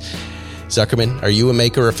industries. Zuckerman, are you a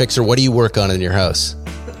maker or a fixer? What do you work on in your house?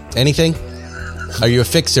 Anything? Are you a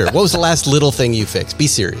fixer? What was the last little thing you fixed? Be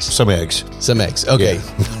serious. Some eggs. Okay.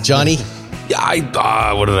 Yeah. Johnny?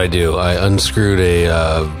 Yeah, what did I do? I unscrewed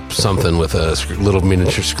something with a little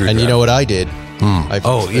miniature screwdriver. And you know what I did? I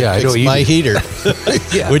fixed my heater,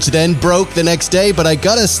 which then broke the next day. But I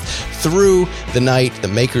got us through the night. The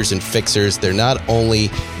makers and fixers, they've not only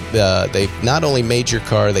made your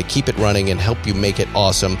car, they keep it running and help you make it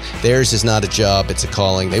awesome. Theirs is not a job, it's a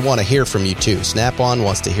calling. They want to hear from you too. Snap-on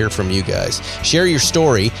wants to hear from you guys. Share your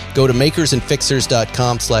story. Go to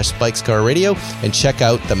makersandfixers.com/spikescarradio and check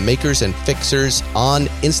out the Makers and Fixers on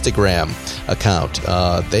Instagram account.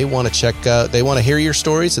 They want to hear your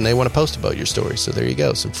stories and they want to post about your stories. So there you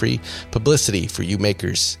go. Some free publicity for you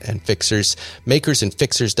makers and fixers.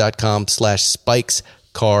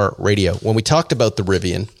 Makersandfixers.com/spikescarradio. When we talked about the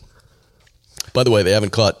Rivian, by the way, they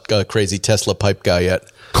haven't caught a crazy Tesla pipe guy yet.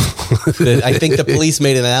 I think the police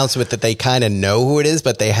made an announcement that they kind of know who it is,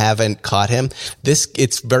 but they haven't caught him.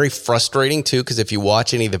 It's very frustrating too, because if you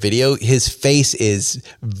watch any of the video, his face is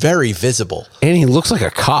very visible. And he looks like a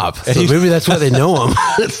cop. So maybe that's why they know him.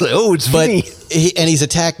 It's like, it's funny. He's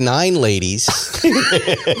attacked 9 ladies,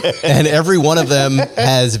 and every one of them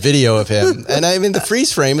has video of him. And I mean, the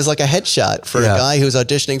freeze frame is like a headshot for a guy who's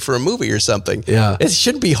auditioning for a movie or something. Yeah, it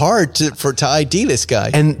shouldn't be hard to ID this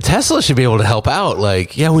guy. And Tesla should be able to help out.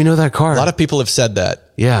 Like, we know that car. A lot of people have said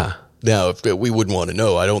that. Yeah. Now, if we wouldn't want to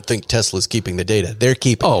know, I don't think Tesla's keeping the data. They're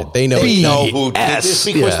keeping it. They know who did this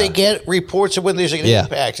because they get reports of when there's an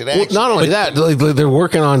impact. Well, not only that, they're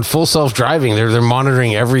working on full self-driving. They're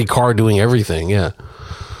monitoring every car doing everything. Yeah.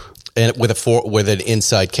 And with an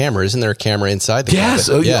inside camera, isn't there a camera inside the car? Yes.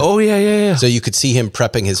 Yeah. So you could see him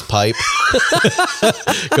prepping his pipe,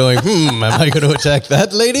 going, am I going to attack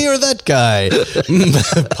that lady or that guy?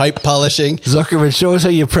 Pipe polishing. Zuckerman, show us how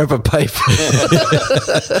you prep a pipe.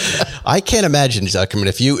 I can't imagine, Zuckerman,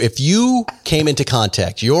 if you came into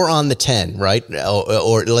contact, you're on the 10, right?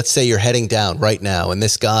 Or let's say you're heading down right now, and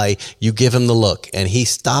this guy, you give him the look, and he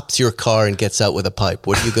stops your car and gets out with a pipe.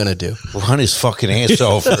 What are you going to do? Run his fucking ass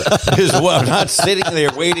over. I'm not sitting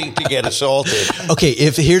there waiting to get assaulted. Okay,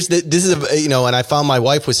 and I found my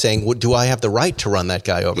wife was saying, do I have the right to run that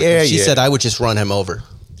guy over? Yeah, she said I would just run him over.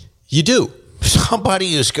 You do.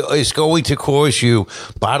 Somebody is going to cause you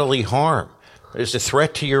bodily harm. There's a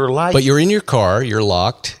threat to your life. But you're in your car, you're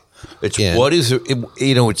locked. It's what is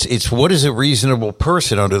a reasonable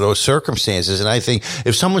person under those circumstances, and I think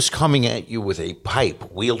if someone's coming at you with a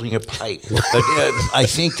pipe, wielding a pipe, I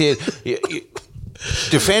think that.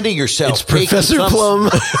 Defending yourself, it's Professor Plum.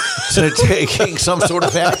 Taking some sort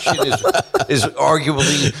of action is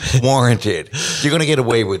arguably warranted. You're going to get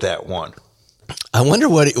away with that one. I wonder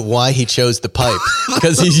why he chose the pipe,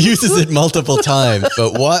 because he uses it multiple times.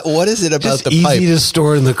 But what is it about Just the pipe? easy to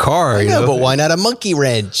store in the car. I know, but why not a monkey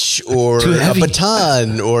wrench or a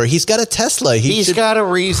baton? Or he's got a Tesla. He's got a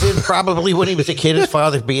reason. Probably when he was a kid, his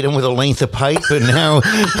father beat him with a length of pipe, and now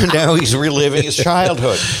he's reliving his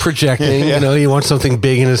childhood. Projecting, he wants something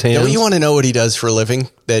big in his hands. Don't you want to know what he does for a living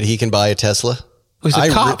that he can buy a Tesla? He's a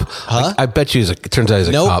cop. I bet you it turns out he's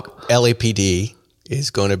a cop. LAPD is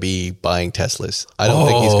going to be buying Teslas. I don't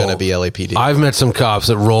think he's going to be LAPD. I've met some cops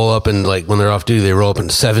that roll up and when they're off duty, they roll up in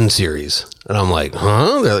 7 Series. And I'm like,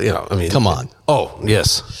 huh? Come on. Oh,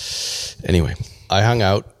 yes. Anyway, I hung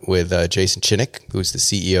out with Jason Chinnock, who's the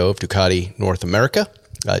CEO of Ducati North America.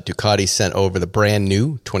 Ducati sent over the brand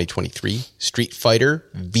new 2023 Street Fighter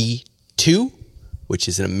V2, which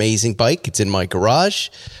is an amazing bike. It's in my garage.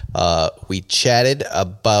 We chatted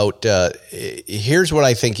about, here's what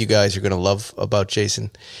I think you guys are going to love about Jason.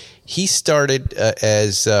 He started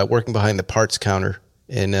as working behind the parts counter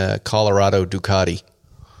in a Colorado Ducati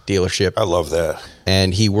dealership. I love that.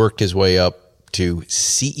 And he worked his way up to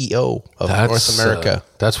CEO of North America.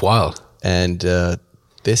 That's wild. And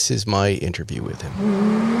this is my interview with him.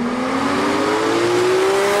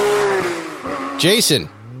 Jason.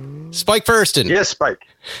 Spike Furston. Yes, Spike.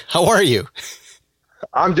 How are you?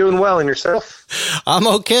 I'm doing well, and yourself? I'm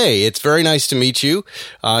okay. It's very nice to meet you.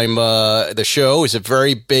 I'm the show is a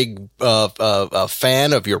very big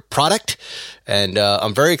fan of your product, and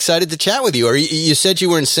I'm very excited to chat with you. You said you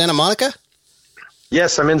were in Santa Monica?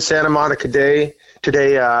 Yes, I'm in Santa Monica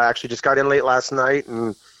today. Actually just got in late last night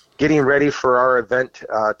and getting ready for our event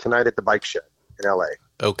tonight at the Bike Shed in LA.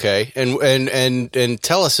 Okay, and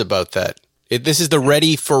tell us about that. This is the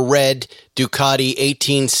Ready for Red Ducati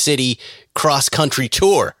 18 City Cross Country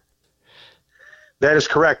Tour. That is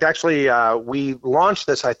correct. Actually, we launched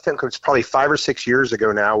this, I think it's probably 5 or 6 years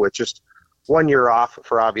ago now, with just 1 year off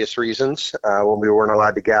for obvious reasons when we weren't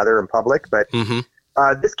allowed to gather in public. But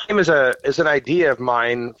this came as an idea of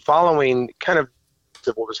mine following kind of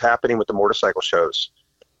what was happening with the motorcycle shows.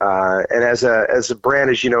 And as a brand,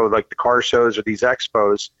 as you know, like the car shows or these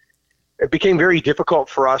expos, it became very difficult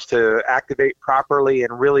for us to activate properly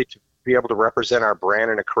and really to be able to represent our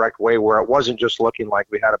brand in a correct way, where it wasn't just looking like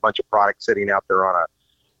we had a bunch of products sitting out there on a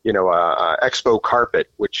expo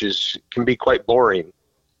carpet, which can be quite boring.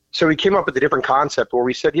 So we came up with a different concept where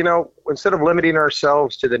we said, instead of limiting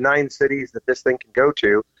ourselves to the 9 cities that this thing can go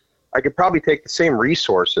to, I could probably take the same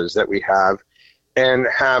resources that we have and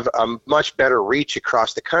have a much better reach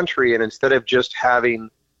across the country. And instead of just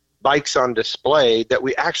having bikes on display, that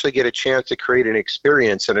we actually get a chance to create an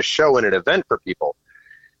experience and a show and an event for people.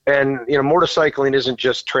 And, motorcycling isn't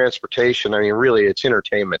just transportation. I mean, really, it's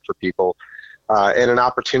entertainment for people and an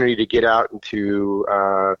opportunity to get out and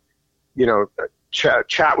to,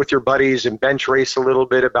 chat with your buddies and bench race a little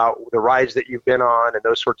bit about the rides that you've been on and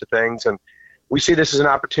those sorts of things. And we see this as an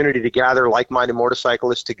opportunity to gather like-minded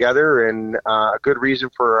motorcyclists together, and a good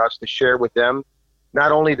reason for us to share with them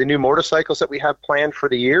not only the new motorcycles that we have planned for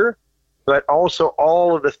the year, but also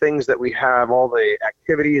all of the things that we have, all the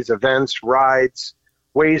activities, events, rides,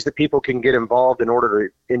 ways that people can get involved in order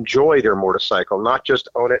to enjoy their motorcycle, not just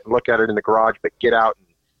own it and look at it in the garage, but get out and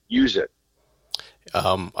use it.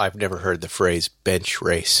 I've never heard the phrase bench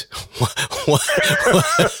race. What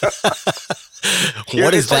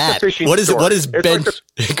is that? What is bench?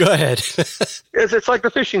 Go ahead. It's like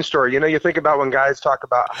the fishing store. You think about when guys talk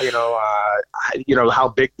about, how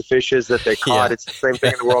big the fish is that they caught. Yeah. It's the same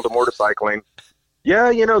thing in the world of motorcycling.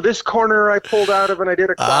 Yeah, this corner I pulled out of and I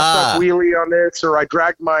did a cross-up wheelie on this, or I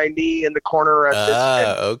dragged my knee in the corner at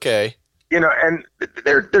this. Okay. And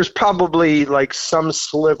there's probably like some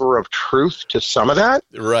sliver of truth to some of that.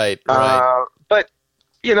 Right. But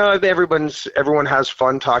everyone has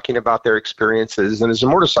fun talking about their experiences, and as a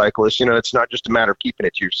motorcyclist, it's not just a matter of keeping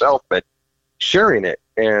it to yourself, but sharing it.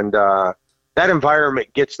 And that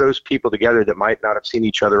environment gets those people together that might not have seen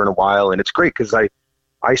each other in a while, and it's great because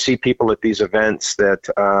I see people at these events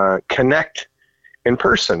that connect in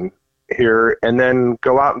person here and then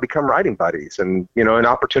go out and become riding buddies. And, an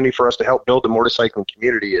opportunity for us to help build the motorcycling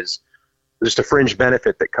community is just a fringe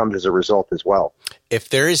benefit that comes as a result as well. If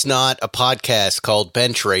there is not a podcast called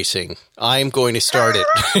Bench Racing, I'm going to start it.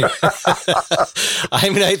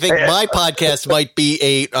 I think my podcast might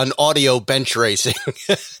be an audio bench racing.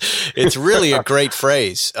 It's really a great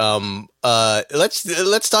phrase.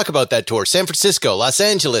 let's talk about that tour. San Francisco, Los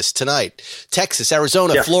Angeles tonight, Texas,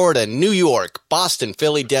 Arizona, Florida, New York, Boston,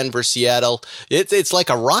 Philly, Denver, Seattle. It's like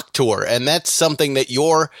a rock tour, and that's something that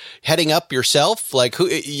you're heading up yourself. Like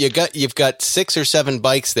you've got 6 or 7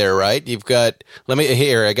 bikes there, right? You've got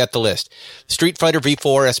I got the list: Street Fighter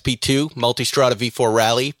V4 SP2, Multistrada V4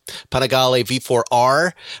 Rally, Panigale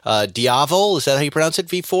V4R, Diavo, is that how you pronounce it?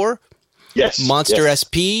 V4. Yes. Monster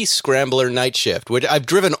SP, Scrambler Night Shift, which I've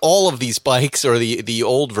driven all of these bikes, or the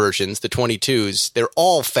old versions, the 22s. They're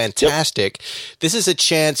all fantastic. Yep. This is a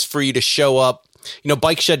chance for you to show up. You know,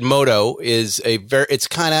 Bike Shed Moto is it's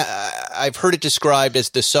kind of, I've heard it described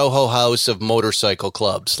as the Soho House of motorcycle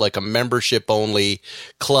clubs, like a membership only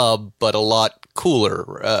club, but a lot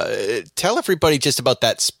cooler. Tell everybody just about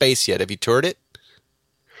that space yet. Have you toured it?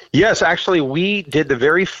 Yes, actually, we did the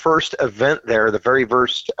very first event there, the very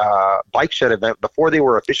first Bike Shed event before they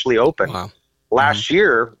were officially open last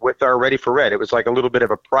year with our Ready for Red. It was like a little bit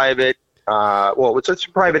of a private, it's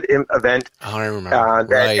a private event I remember.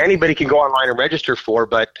 that anybody can go online and register for,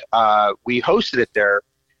 but we hosted it there.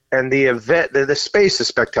 And the event, the space is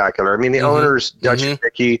spectacular. I mean, the owners, Dutch and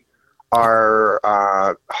Vicky, are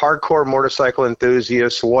hardcore motorcycle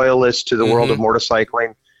enthusiasts, loyalists to the world of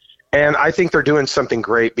motorcycling. And I think they're doing something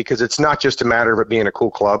great, because it's not just a matter of it being a cool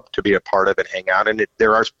club to be a part of and hang out in.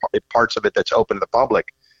 There are parts of it that's open to the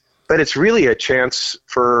public. But it's really a chance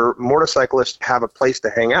for motorcyclists to have a place to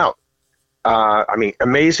hang out. I mean,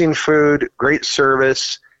 amazing food, great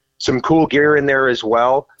service, some cool gear in there as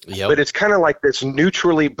well. Yep. But it's kind of like this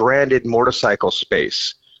neutrally branded motorcycle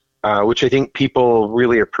space, which I think people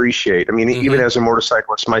really appreciate. I mean, even as a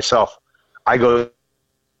motorcyclist myself, I go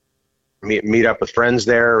meet up with friends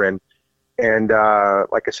there, and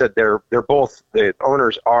like I said, they're both, the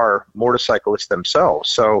owners are motorcyclists themselves,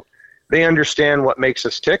 so they understand what makes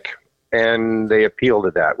us tick, and they appeal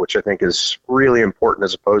to that, which I think is really important,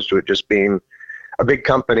 as opposed to it just being a big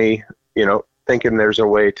company, you know, thinking there's a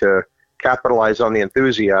way to capitalize on the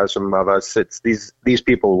enthusiasm of us. It's these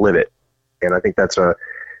people live it, and I think that's a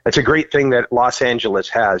great thing that Los Angeles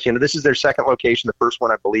has. You know, this is their second location. The first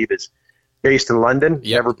one, I believe, is based in London.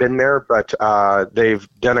 Never been there, but they've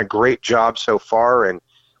done a great job so far. And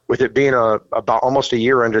with it being about almost a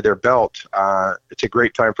year under their belt, it's a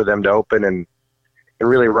great time for them to open and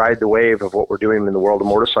really ride the wave of what we're doing in the world of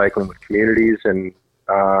motorcycling with communities and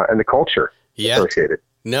the culture associated.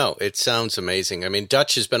 No, it sounds amazing. I mean,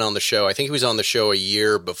 Dutch has been on the show. I think he was on the show a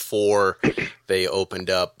year before they opened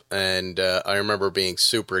up. And I remember being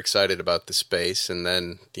super excited about the space. And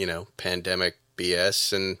then, you know, pandemic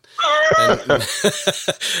BS, and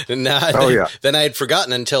then I had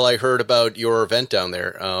forgotten until I heard about your event down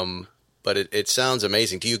there. But it sounds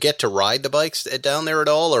amazing. Do you get to ride the bikes down there at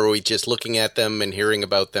all, or are we just looking at them and hearing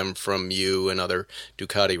about them from you and other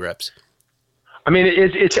Ducati reps? I mean,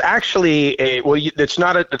 it's actually it's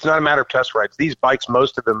not a matter of test rides. These bikes,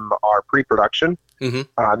 most of them are pre-production.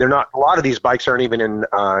 They're not. A lot of these bikes aren't even in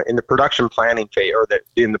the production planning phase, or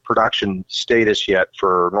in the production status yet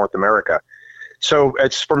for North America. So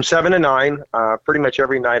it's from 7 to 9, pretty much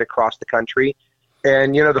every night across the country.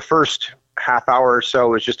 And, you know, the first half hour or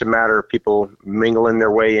so is just a matter of people mingling their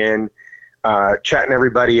way in, chatting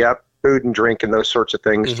everybody up, food and drink and those sorts of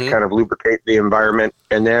things to kind of lubricate the environment.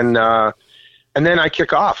 And then I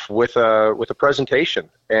kick off with a presentation,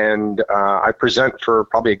 and I present for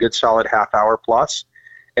probably a good solid half hour plus,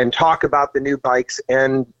 and talk about the new bikes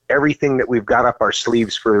and everything that we've got up our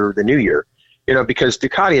sleeves for the new year. You know, because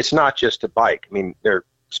Ducati, it's not just a bike. I mean, they're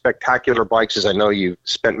spectacular bikes, as I know you've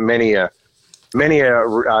spent many a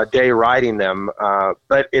day riding them.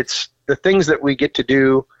 But it's the things that we get to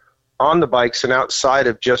do on the bikes and outside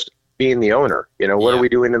of just being the owner. You know, what are we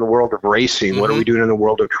doing in the world of racing? What are we doing in the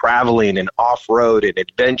world of traveling and off-road and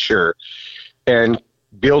adventure and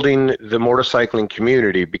building the motorcycling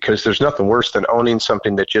community? Because there's nothing worse than owning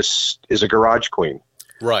something that just is a garage queen.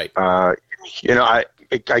 Right. You know,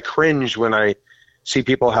 I cringe when I see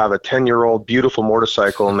people have a 10-year-old beautiful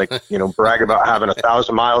motorcycle and they, you know, brag about having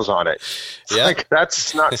 1,000 miles on it. It's like,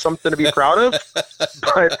 that's not something to be proud of,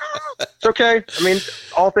 but it's okay. I mean,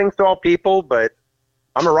 all things to all people, but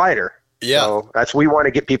I'm a rider. Yeah. So we want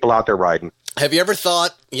to get people out there riding. Have you ever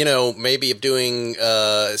thought, you know, maybe of doing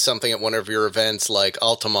something at one of your events like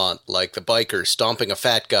Altamont, like the bikers stomping a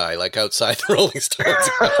fat guy, like outside the Rolling Stones?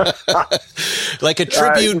 Like a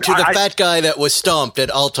tribute to the fat guy that was stomped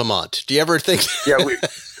at Altamont. Do you ever think? Yeah,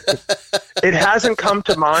 it hasn't come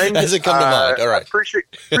to mind. Hasn't come to mind. All right. I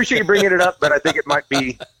appreciate you bringing it up, but I think it might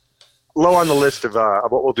be low on the list of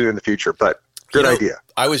what we'll do in the future. But Good idea.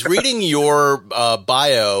 I was reading your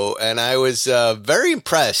bio, and I was very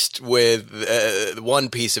impressed with one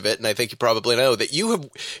piece of it, and I think you probably know that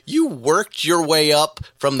you worked your way up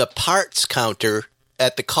from the parts counter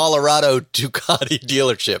at the Colorado Ducati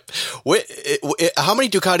dealership. How many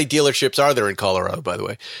Ducati dealerships are there in Colorado, by the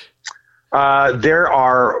way? There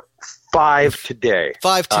are 5 today.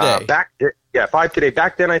 5 today. 5 today.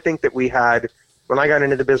 Back then, I think that we had, when I got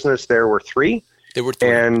into the business, there were 3. There were 3.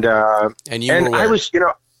 And you were where? I was,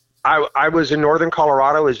 I was in northern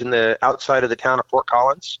Colorado. I was in the outside of the town of Fort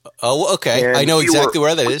Collins. Oh, okay. And I know exactly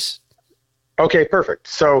where that is. Okay, perfect.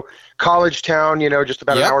 So college town, just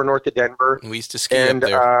about an hour north of Denver. We used to ski up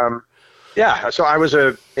there. So I was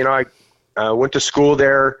I went to school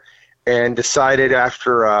there and decided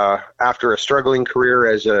after a struggling career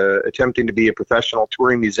as attempting to be a professional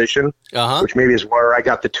touring musician, which maybe is where I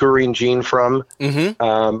got the touring gene from,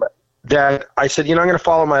 that I said, I'm going to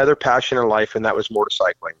follow my other passion in life, and that was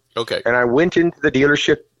motorcycling. Okay. And I went into the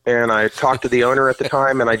dealership, and I talked to the owner at the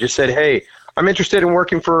time, and I just said, hey, I'm interested in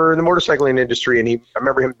working for the motorcycling industry. And I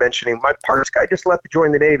remember him mentioning, my parts guy just left to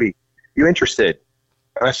join the Navy. You interested?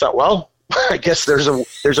 And I thought, well, I guess there's a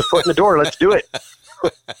foot in the door. Let's do it.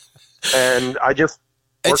 And I just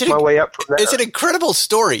worked my way up from there. It's an incredible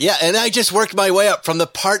story. Yeah, and I just worked my way up from the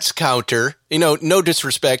parts counter, no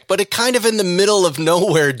disrespect, but it kind of in the middle of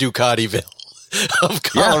nowhere, Ducativille of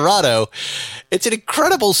Colorado. Yeah. It's an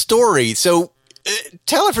incredible story. So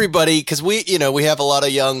tell everybody, because we have a lot of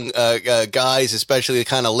young guys, especially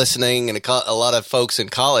kind of listening, and a lot of folks in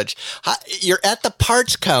college. You're at the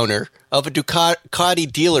parts counter of a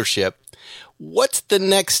Ducati dealership. What's the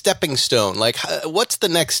next stepping stone? Like, what's the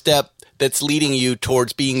next step that's leading you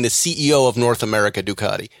towards being the CEO of North America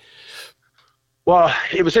Ducati? Well,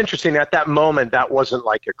 it was interesting at that moment. That wasn't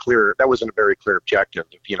a very clear objective.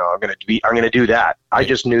 I'm going to do that. I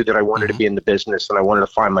just knew that I wanted to be in the business and I wanted to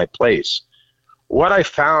find my place. What I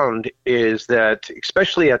found is that,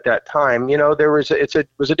 especially at that time, there was it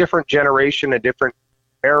was a different generation, a different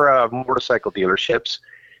era of motorcycle dealerships.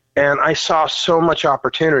 And I saw so much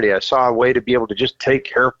opportunity. I saw a way to be able to just take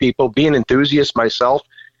care of people, be an enthusiast myself,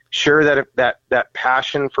 share that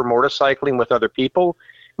passion for motorcycling with other people.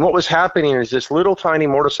 And what was happening is this little tiny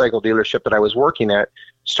motorcycle dealership that I was working at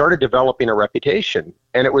started developing a reputation.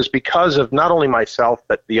 And it was because of not only myself,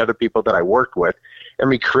 but the other people that I worked with. And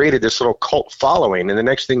we created this little cult following. And the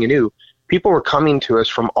next thing you knew, people were coming to us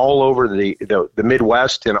from all over the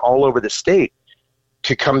Midwest and all over the state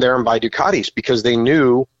to come there and buy Ducatis because they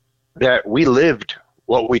knew that we lived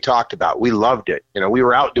what we talked about. We loved it. We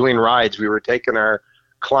were out doing rides. We were taking our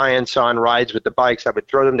clients on rides with the bikes. I would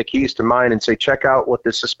throw them the keys to mine and say, check out what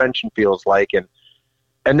the suspension feels like.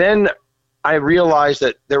 And then I realized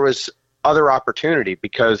that there was other opportunity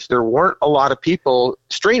because there weren't a lot of people,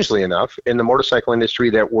 strangely enough, in the motorcycle industry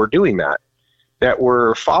that were doing that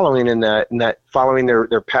were following following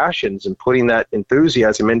their passions and putting that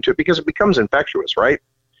enthusiasm into it because it becomes infectious, right?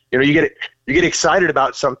 You get excited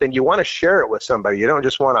about something. You want to share it with somebody. You don't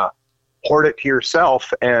just want to hoard it to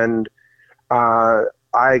yourself. And there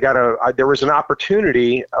was an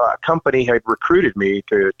opportunity. A company had recruited me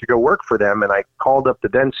to go work for them, and I called up the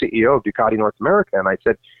then CEO of Ducati North America, and I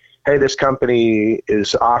said, hey, this company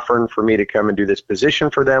is offering for me to come and do this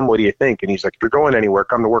position for them. What do you think? And he's like, if you're going anywhere,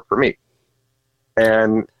 come to work for me.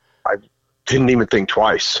 And I didn't even think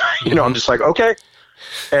twice. I'm just like, okay.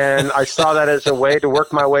 And I saw that as a way to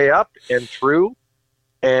work my way up and through.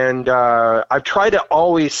 And I've tried to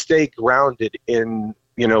always stay grounded in,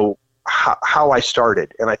 how I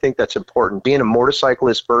started. And I think that's important, being a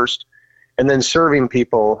motorcyclist first and then serving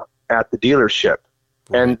people at the dealership.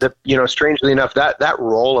 And, strangely enough, that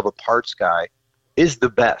role of a parts guy is the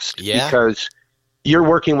best because you're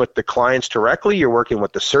working with the clients directly. You're working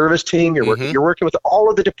with the service team. You're working with all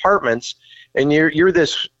of the departments. And you're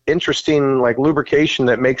this interesting lubrication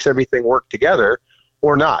that makes everything work together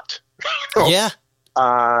or not. Yeah.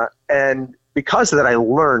 And because of that, I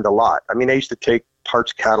learned a lot. I mean, I used to take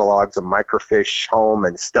parts catalogs of microfiche home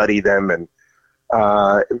and study them and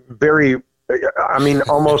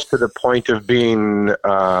almost to the point of being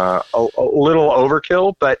a little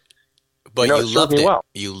overkill, but you loved it. Well.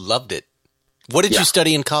 You loved it. What did you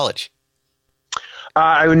study in college?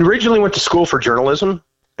 I originally went to school for journalism,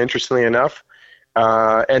 interestingly enough.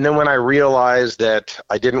 And then when I realized that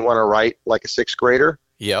I didn't want to write like a sixth grader,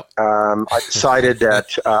 I decided that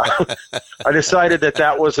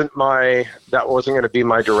that wasn't going to be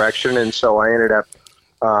my direction, and so I ended up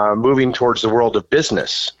moving towards the world of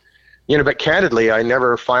business. But candidly, I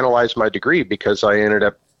never finalized my degree because I ended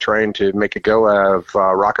up trying to make a go of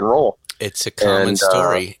rock and roll. It's a common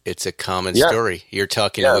story. It's a common story. You're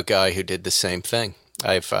talking to a guy who did the same thing.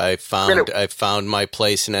 I found my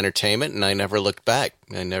place in entertainment, and I never looked back.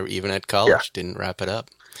 I never, even at college, didn't wrap it up.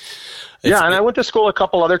 And I went to school a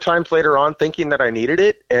couple other times later on thinking that I needed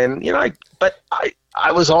it. And,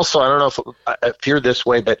 I was also, I don't know if you're this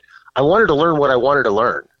way, but I wanted to learn what I wanted to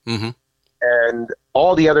learn. Mm-hmm. And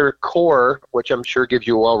all the other core, which I'm sure gives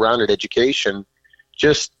you a well-rounded education,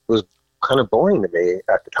 just was kind of boring to me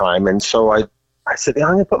at the time. And so I said,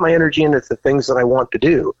 I'm going to put my energy into the things that I want to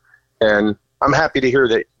do. And I'm happy to hear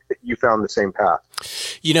that you found the same path.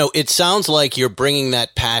 It sounds like you're bringing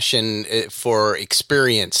that passion for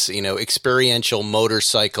experience, experiential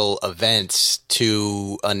motorcycle events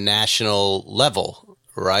to a national level,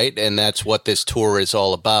 right? And that's what this tour is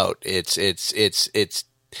all about. It's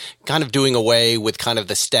kind of doing away with kind of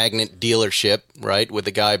the stagnant dealership, right? With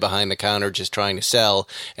the guy behind the counter just trying to sell,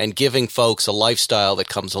 and giving folks a lifestyle that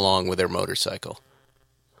comes along with their motorcycle.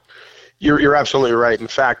 You're absolutely right. In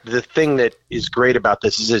fact, the thing that is great about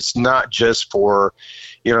this is it's not just for,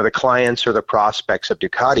 the clients or the prospects of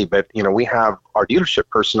Ducati, but, we have our dealership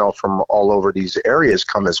personnel from all over these areas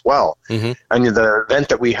come as well. Mm-hmm. And the event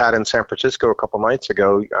that we had in San Francisco a couple nights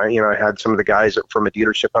ago, I had some of the guys from a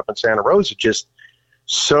dealership up in Santa Rosa just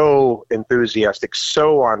so enthusiastic,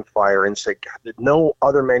 so on fire, and said, God, no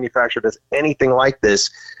other manufacturer does anything like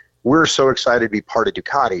this. We're so excited to be part of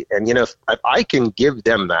Ducati. And, if I can give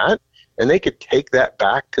them that, and they could take that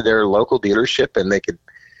back to their local dealership, and they could,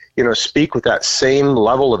 speak with that same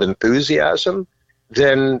level of enthusiasm,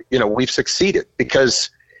 then, we've succeeded.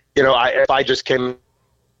 Because, if I just came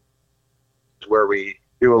where we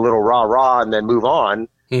do a little rah-rah and then move on,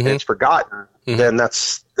 and it's forgotten, then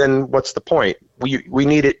what's the point? We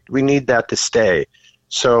need it. We need that to stay.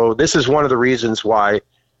 So this is one of the reasons why,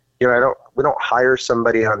 we don't hire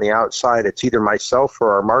somebody on the outside. It's either myself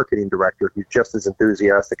or our marketing director, who's just as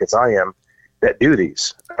enthusiastic as I am, that do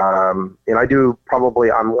these. And I do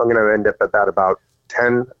probably, I'm going to end up at about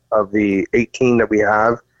 10 of the 18 that we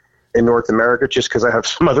have in North America, just because I have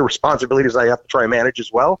some other responsibilities I have to try and manage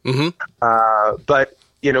as well. Mm-hmm. But,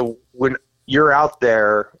 when you're out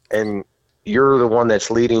there and you're the one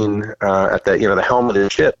that's leading at the helm of the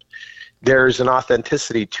ship, there's an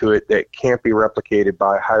authenticity to it that can't be replicated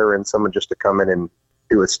by hiring someone just to come in and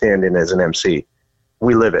do a stand-in as an MC.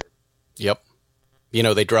 We live it. Yep.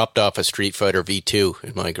 They dropped off a Street Fighter V2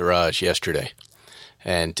 in my garage yesterday.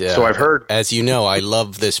 And so I've heard. As you know, I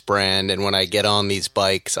love this brand, and when I get on these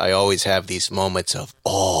bikes, I always have these moments of,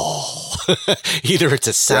 either it's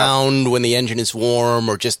a sound when the engine is warm,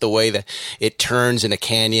 or just the way that it turns in a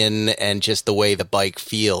canyon, and just the way the bike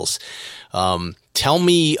feels. Tell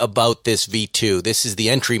me about this V2. This is the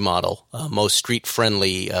entry model, most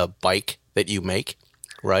street-friendly bike that you make,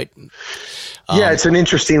 right? It's an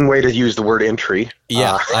interesting way to use the word entry.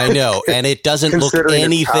 Yeah, I know, and it doesn't look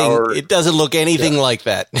anything. It doesn't look anything like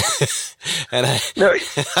that. And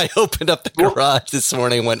I opened up the garage this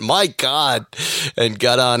morning and went, "My God!" and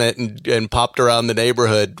got on it and popped around the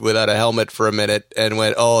neighborhood without a helmet for a minute, and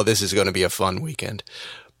went, "Oh, this is going to be a fun weekend."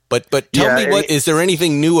 But tell me, is there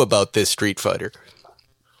anything new about this Street Fighter?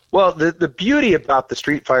 Well, the beauty about the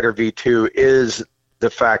Street Fighter V2 is the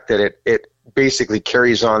fact that it basically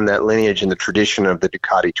carries on that lineage and the tradition of the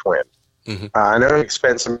Ducati Twin. Mm-hmm. I know it's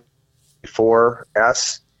expensive GT4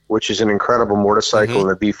 RS, which is an incredible motorcycle, and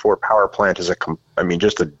the V4 power plant is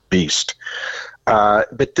just a beast. But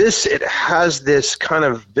it has this kind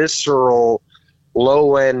of visceral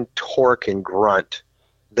low-end torque and grunt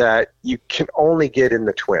that you can only get in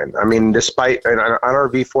the Twin. I mean, and our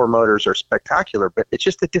V4 motors are spectacular, but it's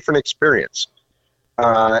just a different experience.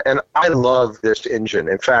 And I love this engine.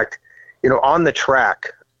 In fact, on the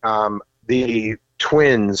track, the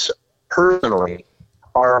Twins personally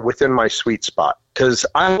are within my sweet spot, because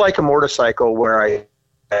I like a motorcycle where I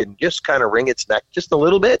can just kind of wring its neck just a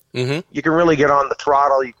little bit. Mm-hmm. You can really get on the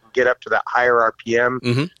throttle. You can get up to that higher RPM.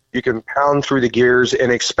 Mm-hmm. You can pound through the gears,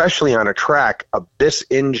 and especially on a track, this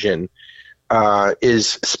engine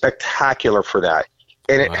is spectacular for that.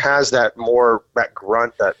 And it has that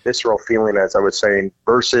grunt, that visceral feeling, as I was saying,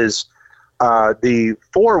 versus the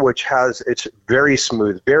 4, which it's very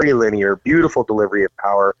smooth, very linear, beautiful delivery of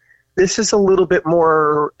power. This is a little bit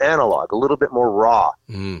more analog, a little bit more raw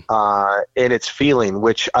in its feeling,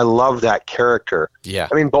 which I love that character. Yeah.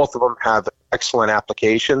 I mean, both of them have excellent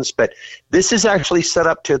applications, but this is actually set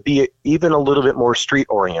up to be even a little bit more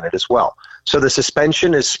street-oriented as well. So the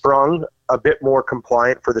suspension is sprung a bit more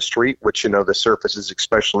compliant for the street, which, the surfaces,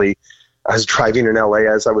 especially as driving in LA,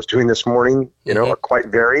 as I was doing this morning, are quite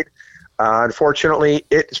varied. Unfortunately,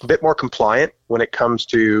 it's a bit more compliant when it comes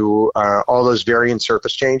to all those varying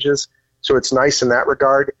surface changes. So it's nice in that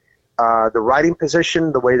regard. The riding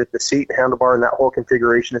position, the way that the seat and handlebar and that whole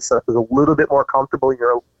configuration and stuff is a little bit more comfortable.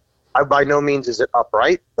 By no means is it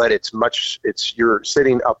upright, but you're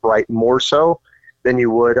sitting upright more so than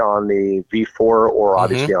you would on the V4 or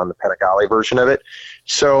obviously on the Panigale version of it.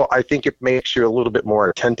 So I think it makes you a little bit more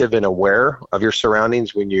attentive and aware of your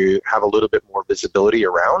surroundings when you have a little bit more visibility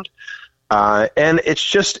around. And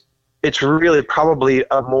it's really probably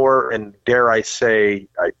a more, and dare I say,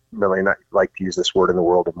 I really not like to use this word in the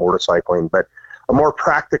world of motorcycling, but a more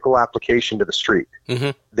practical application to the street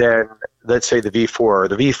than, let's say, the V4.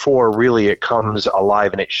 The V4 really, it comes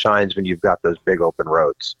alive and it shines when you've got those big open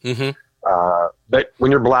roads. But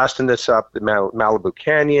when you're blasting this up the Malibu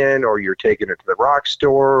Canyon, or you're taking it to the rock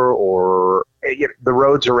store, or the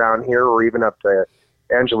roads around here, or even up to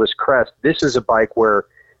Angeles Crest, this is a bike where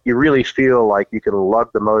you really feel like you can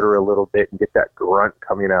lug the motor a little bit and get that grunt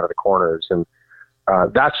coming out of the corners. And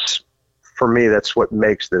for me, that's what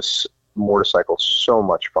makes this motorcycle so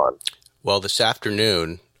much fun. Well, this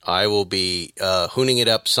afternoon, I will be hooning it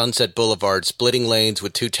up Sunset Boulevard, splitting lanes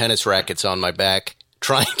with 2 tennis rackets on my back,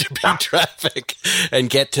 trying to beat traffic and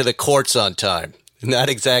get to the courts on time. Not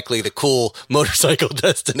exactly the cool motorcycle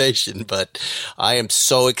destination, but I am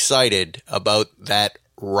so excited about that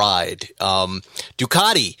ride.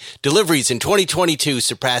 Ducati deliveries in 2022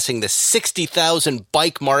 surpassing the 60,000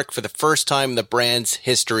 bike mark for the first time in the brand's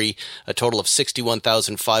history. A total of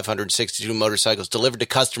 61,562 motorcycles delivered to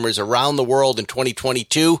customers around the world in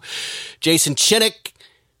 2022. Jason Chinnock,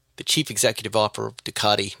 the chief executive officer of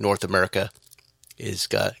Ducati North America, is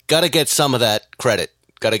got to get some of that credit.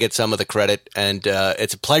 Got to get some of the credit, and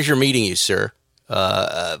it's a pleasure meeting you, sir.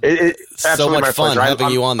 It's so much fun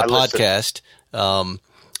having you on the podcast.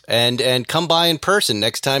 And come by in person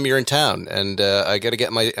next time you're in town. And I got to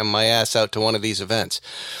get my ass out to one of these events.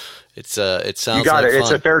 It sounds you got like it. fun.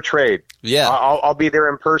 It's a fair trade. Yeah, I'll be there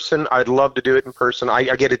in person. I'd love to do it in person. I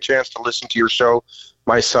get a chance to listen to your show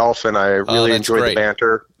myself, and I really enjoy the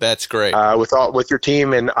banter. That's great. With your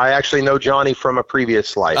team, and I actually know Jonny from a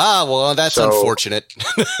previous life. Well, that's unfortunate.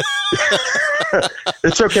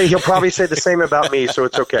 It's okay. He'll probably say the same about me, so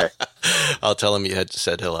it's okay. I'll tell him you had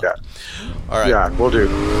said hello. Yeah. All right. Yeah, we'll do.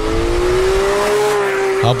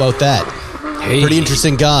 How about that? Hey. Pretty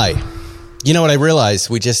interesting guy. You know what I realized?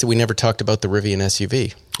 We never talked about the Rivian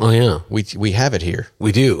SUV. Oh yeah, we have it here.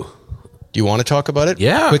 we do. Do you want to talk about it?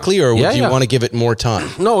 Yeah. Quickly, or do you Yeah. want to give it more time?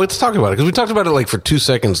 No, let's talk about it, because we talked about it like for 2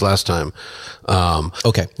 seconds last time.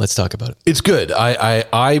 Okay, let's talk about it. It's good.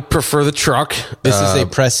 I prefer the truck. This is a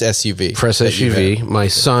press SUV. Press SUV. My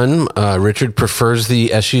son, Richard, prefers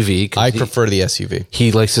the SUV. I prefer the SUV.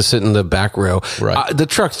 He likes to sit in the back row. Right. The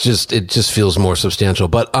truck just feels more substantial.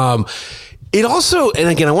 But it also, and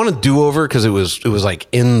again, I want to do over because it was like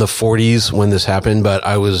in the 40s when this happened. But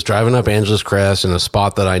I was driving up Angeles Crest in a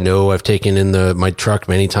spot that I know I've taken in my truck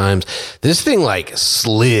many times. This thing like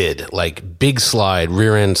slid, like big slide,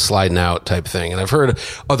 rear end sliding out type thing. And I've heard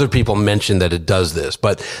other people mention that it does this.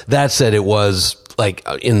 But that said, it was like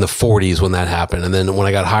in the 40s when that happened. And then when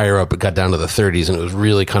I got higher up, it got down to the 30s, and it was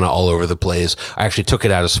really kind of all over the place. I actually took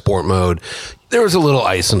it out of sport mode. There was a little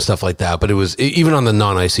ice and stuff like that, but it was even on the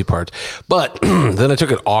non-icy parts. But then I took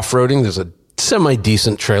it off-roading. There's a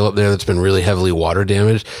semi-decent trail up there that's been really heavily water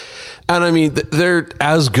damaged. And I mean, they're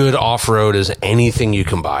as good off-road as anything you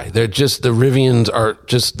can buy. They're just, the Rivians are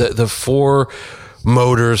just, the 4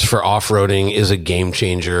 motors for off-roading is a game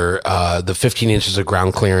changer. The 15 inches of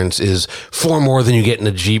ground clearance is 4 more than you get in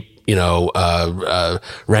a Jeep,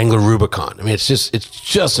 Wrangler Rubicon. I mean, it's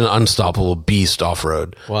just an unstoppable beast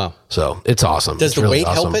off-road. Wow. So it's awesome. Does it's the really weight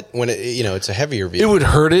awesome. help it when it's a heavier vehicle? It would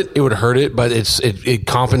hurt it, but it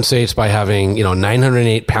compensates by having,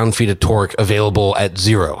 908 pound-feet of torque available at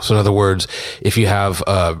 0. So in other words, if you have,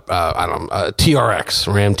 a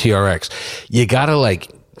TRX, Ram TRX, you gotta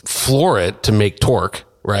floor it to make torque,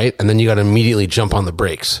 right? And then you gotta immediately jump on the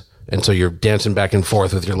brakes. And so you're dancing back and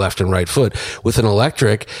forth with your left and right foot. With an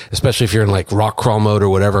electric, especially if you're in rock crawl mode or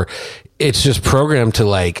whatever, it's just programmed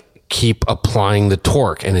to keep applying the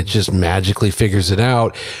torque, and it just magically figures it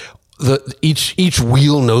out. Each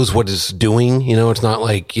wheel knows what it's doing. It's not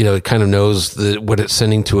it kind of knows what it's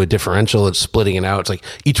sending to a differential. It's splitting it out. It's like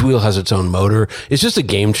each wheel has its own motor. It's just a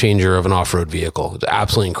game changer of an off-road vehicle. It's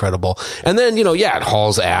absolutely incredible. And then, it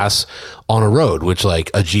hauls ass on a road, which like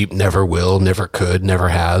a Jeep never will, never could, never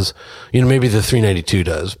has. Maybe the 392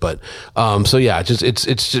 does, but so yeah,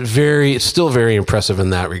 it's still very impressive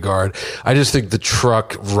in that regard. I just think the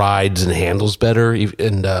truck rides and handles better,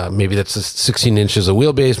 and maybe that's the 16 inches of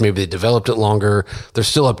wheelbase. Maybe they developed it longer. They're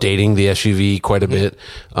still updating the SUV quite a bit,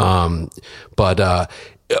 but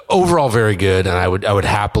overall very good, and I would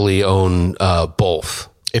happily own both.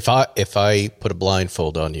 If I put a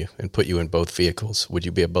blindfold on you and put you in both vehicles, would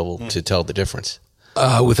you be able to tell the difference?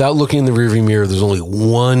 Without looking in the rearview mirror, there's only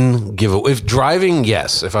one giveaway. If driving,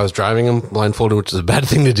 yes. If I was driving them blindfolded, which is a bad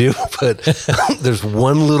thing to do, but there's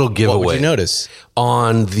one little giveaway. What would you notice?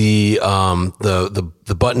 On the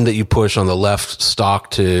button that you push on the left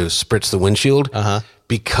stalk to spritz the windshield.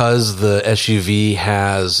 Because the SUV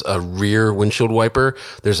has a rear windshield wiper,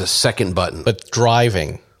 there's a second button. But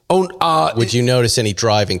driving. Would you notice any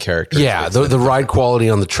driving characteristics? Yeah, the ride quality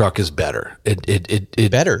on the truck is better.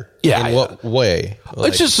 It better? Yeah. In what way?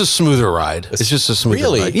 It's just a smoother ride. It's just a smoother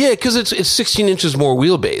ride. Yeah, because it's 16 inches more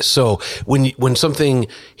wheelbase. So when something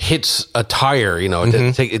hits a tire,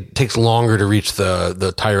 it takes longer to reach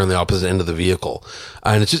the tire on the opposite end of the vehicle.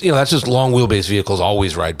 And it's just, that's just long wheelbase vehicles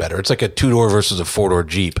always ride better. It's like a 2-door versus a 4-door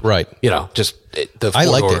Jeep. Right. The I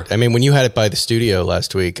liked it. I mean, when you had it by the studio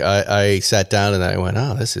last week, I sat down and I went,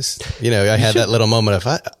 oh, this is, I had that little moment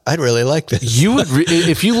of, I'd really like this. You would,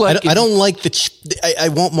 if you like, I don't like I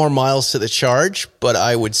want more miles to the charge, but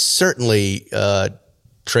I would certainly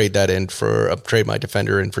trade my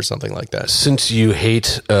Defender in for something like that. Since you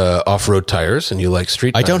hate off-road tires and you like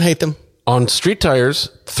street tires. I don't hate them. On street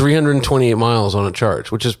tires, 328 miles on a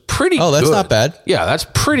charge, which is pretty good. Oh, that's not bad. Yeah, that's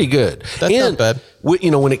pretty good. That's not bad.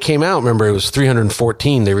 When it came out, remember, it was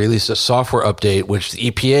 314. They released a software update, which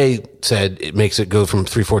the EPA said it makes it go from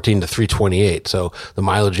 314 to 328. So the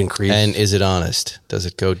mileage increased. And is it honest? Does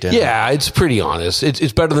it go down? Yeah, it's pretty honest.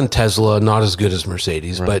 It's better than Tesla, not as good as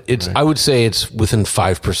Mercedes, but I would say it's within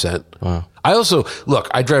 5%. Wow. I also,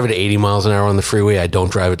 I drive at 80 miles an hour on the freeway. I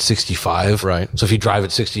don't drive at 65. Right. So if you drive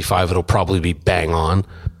at 65, it'll probably be bang on.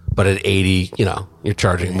 But at 80, you're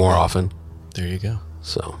charging more often. There you go.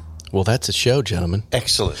 So, well, that's a show, gentlemen.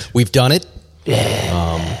 Excellent. We've done it.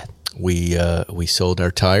 Yeah. We sold our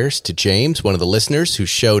tires to James, one of the listeners who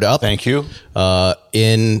showed up. Thank you.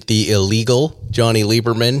 In the illegal Johnny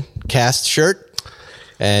Lieberman cast shirt.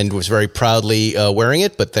 And was very proudly wearing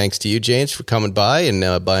it. But thanks to you, James, for coming by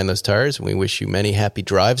and buying those tires. And we wish you many happy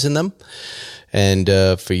drives in them. And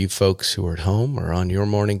for you folks who are at home or on your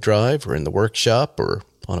morning drive or in the workshop or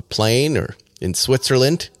on a plane or in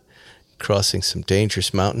Switzerland, crossing some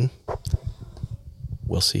dangerous mountain,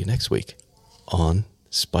 we'll see you next week on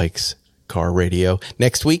Spike's Car Radio.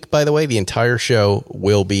 Next week, by the way, the entire show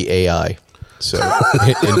will be AI. So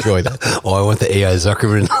enjoy that. Oh, I want the AI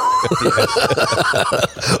Zuckerman.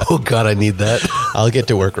 Oh, God, I need that. I'll get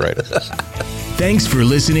to work right on this. Thanks for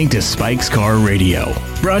listening to Spike's Car Radio,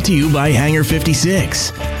 brought to you by Hangar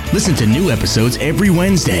 56. Listen to new episodes every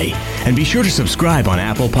Wednesday, and be sure to subscribe on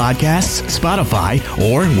Apple Podcasts, Spotify,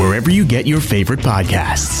 or wherever you get your favorite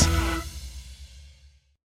podcasts.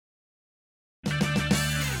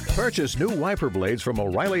 Purchase new wiper blades from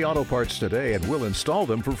O'Reilly Auto Parts today and we'll install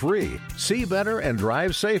them for free. See better and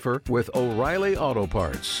drive safer with O'Reilly Auto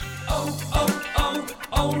Parts.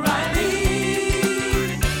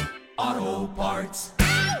 O'Reilly Auto Parts.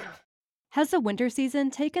 Has the winter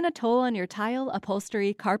season taken a toll on your tile,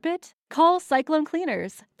 upholstery, carpet? Call Cyclone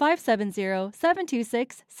Cleaners,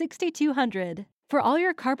 570-726-6200. For all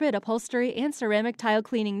your carpet, upholstery, and ceramic tile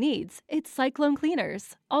cleaning needs, it's Cyclone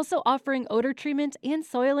Cleaners, also offering odor treatment and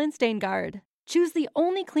soil and stain guard. Choose the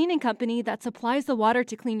only cleaning company that supplies the water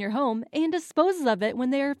to clean your home and disposes of it when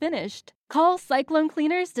they are finished. Call Cyclone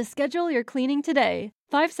Cleaners to schedule your cleaning today,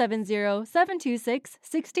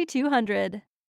 570-726-6200.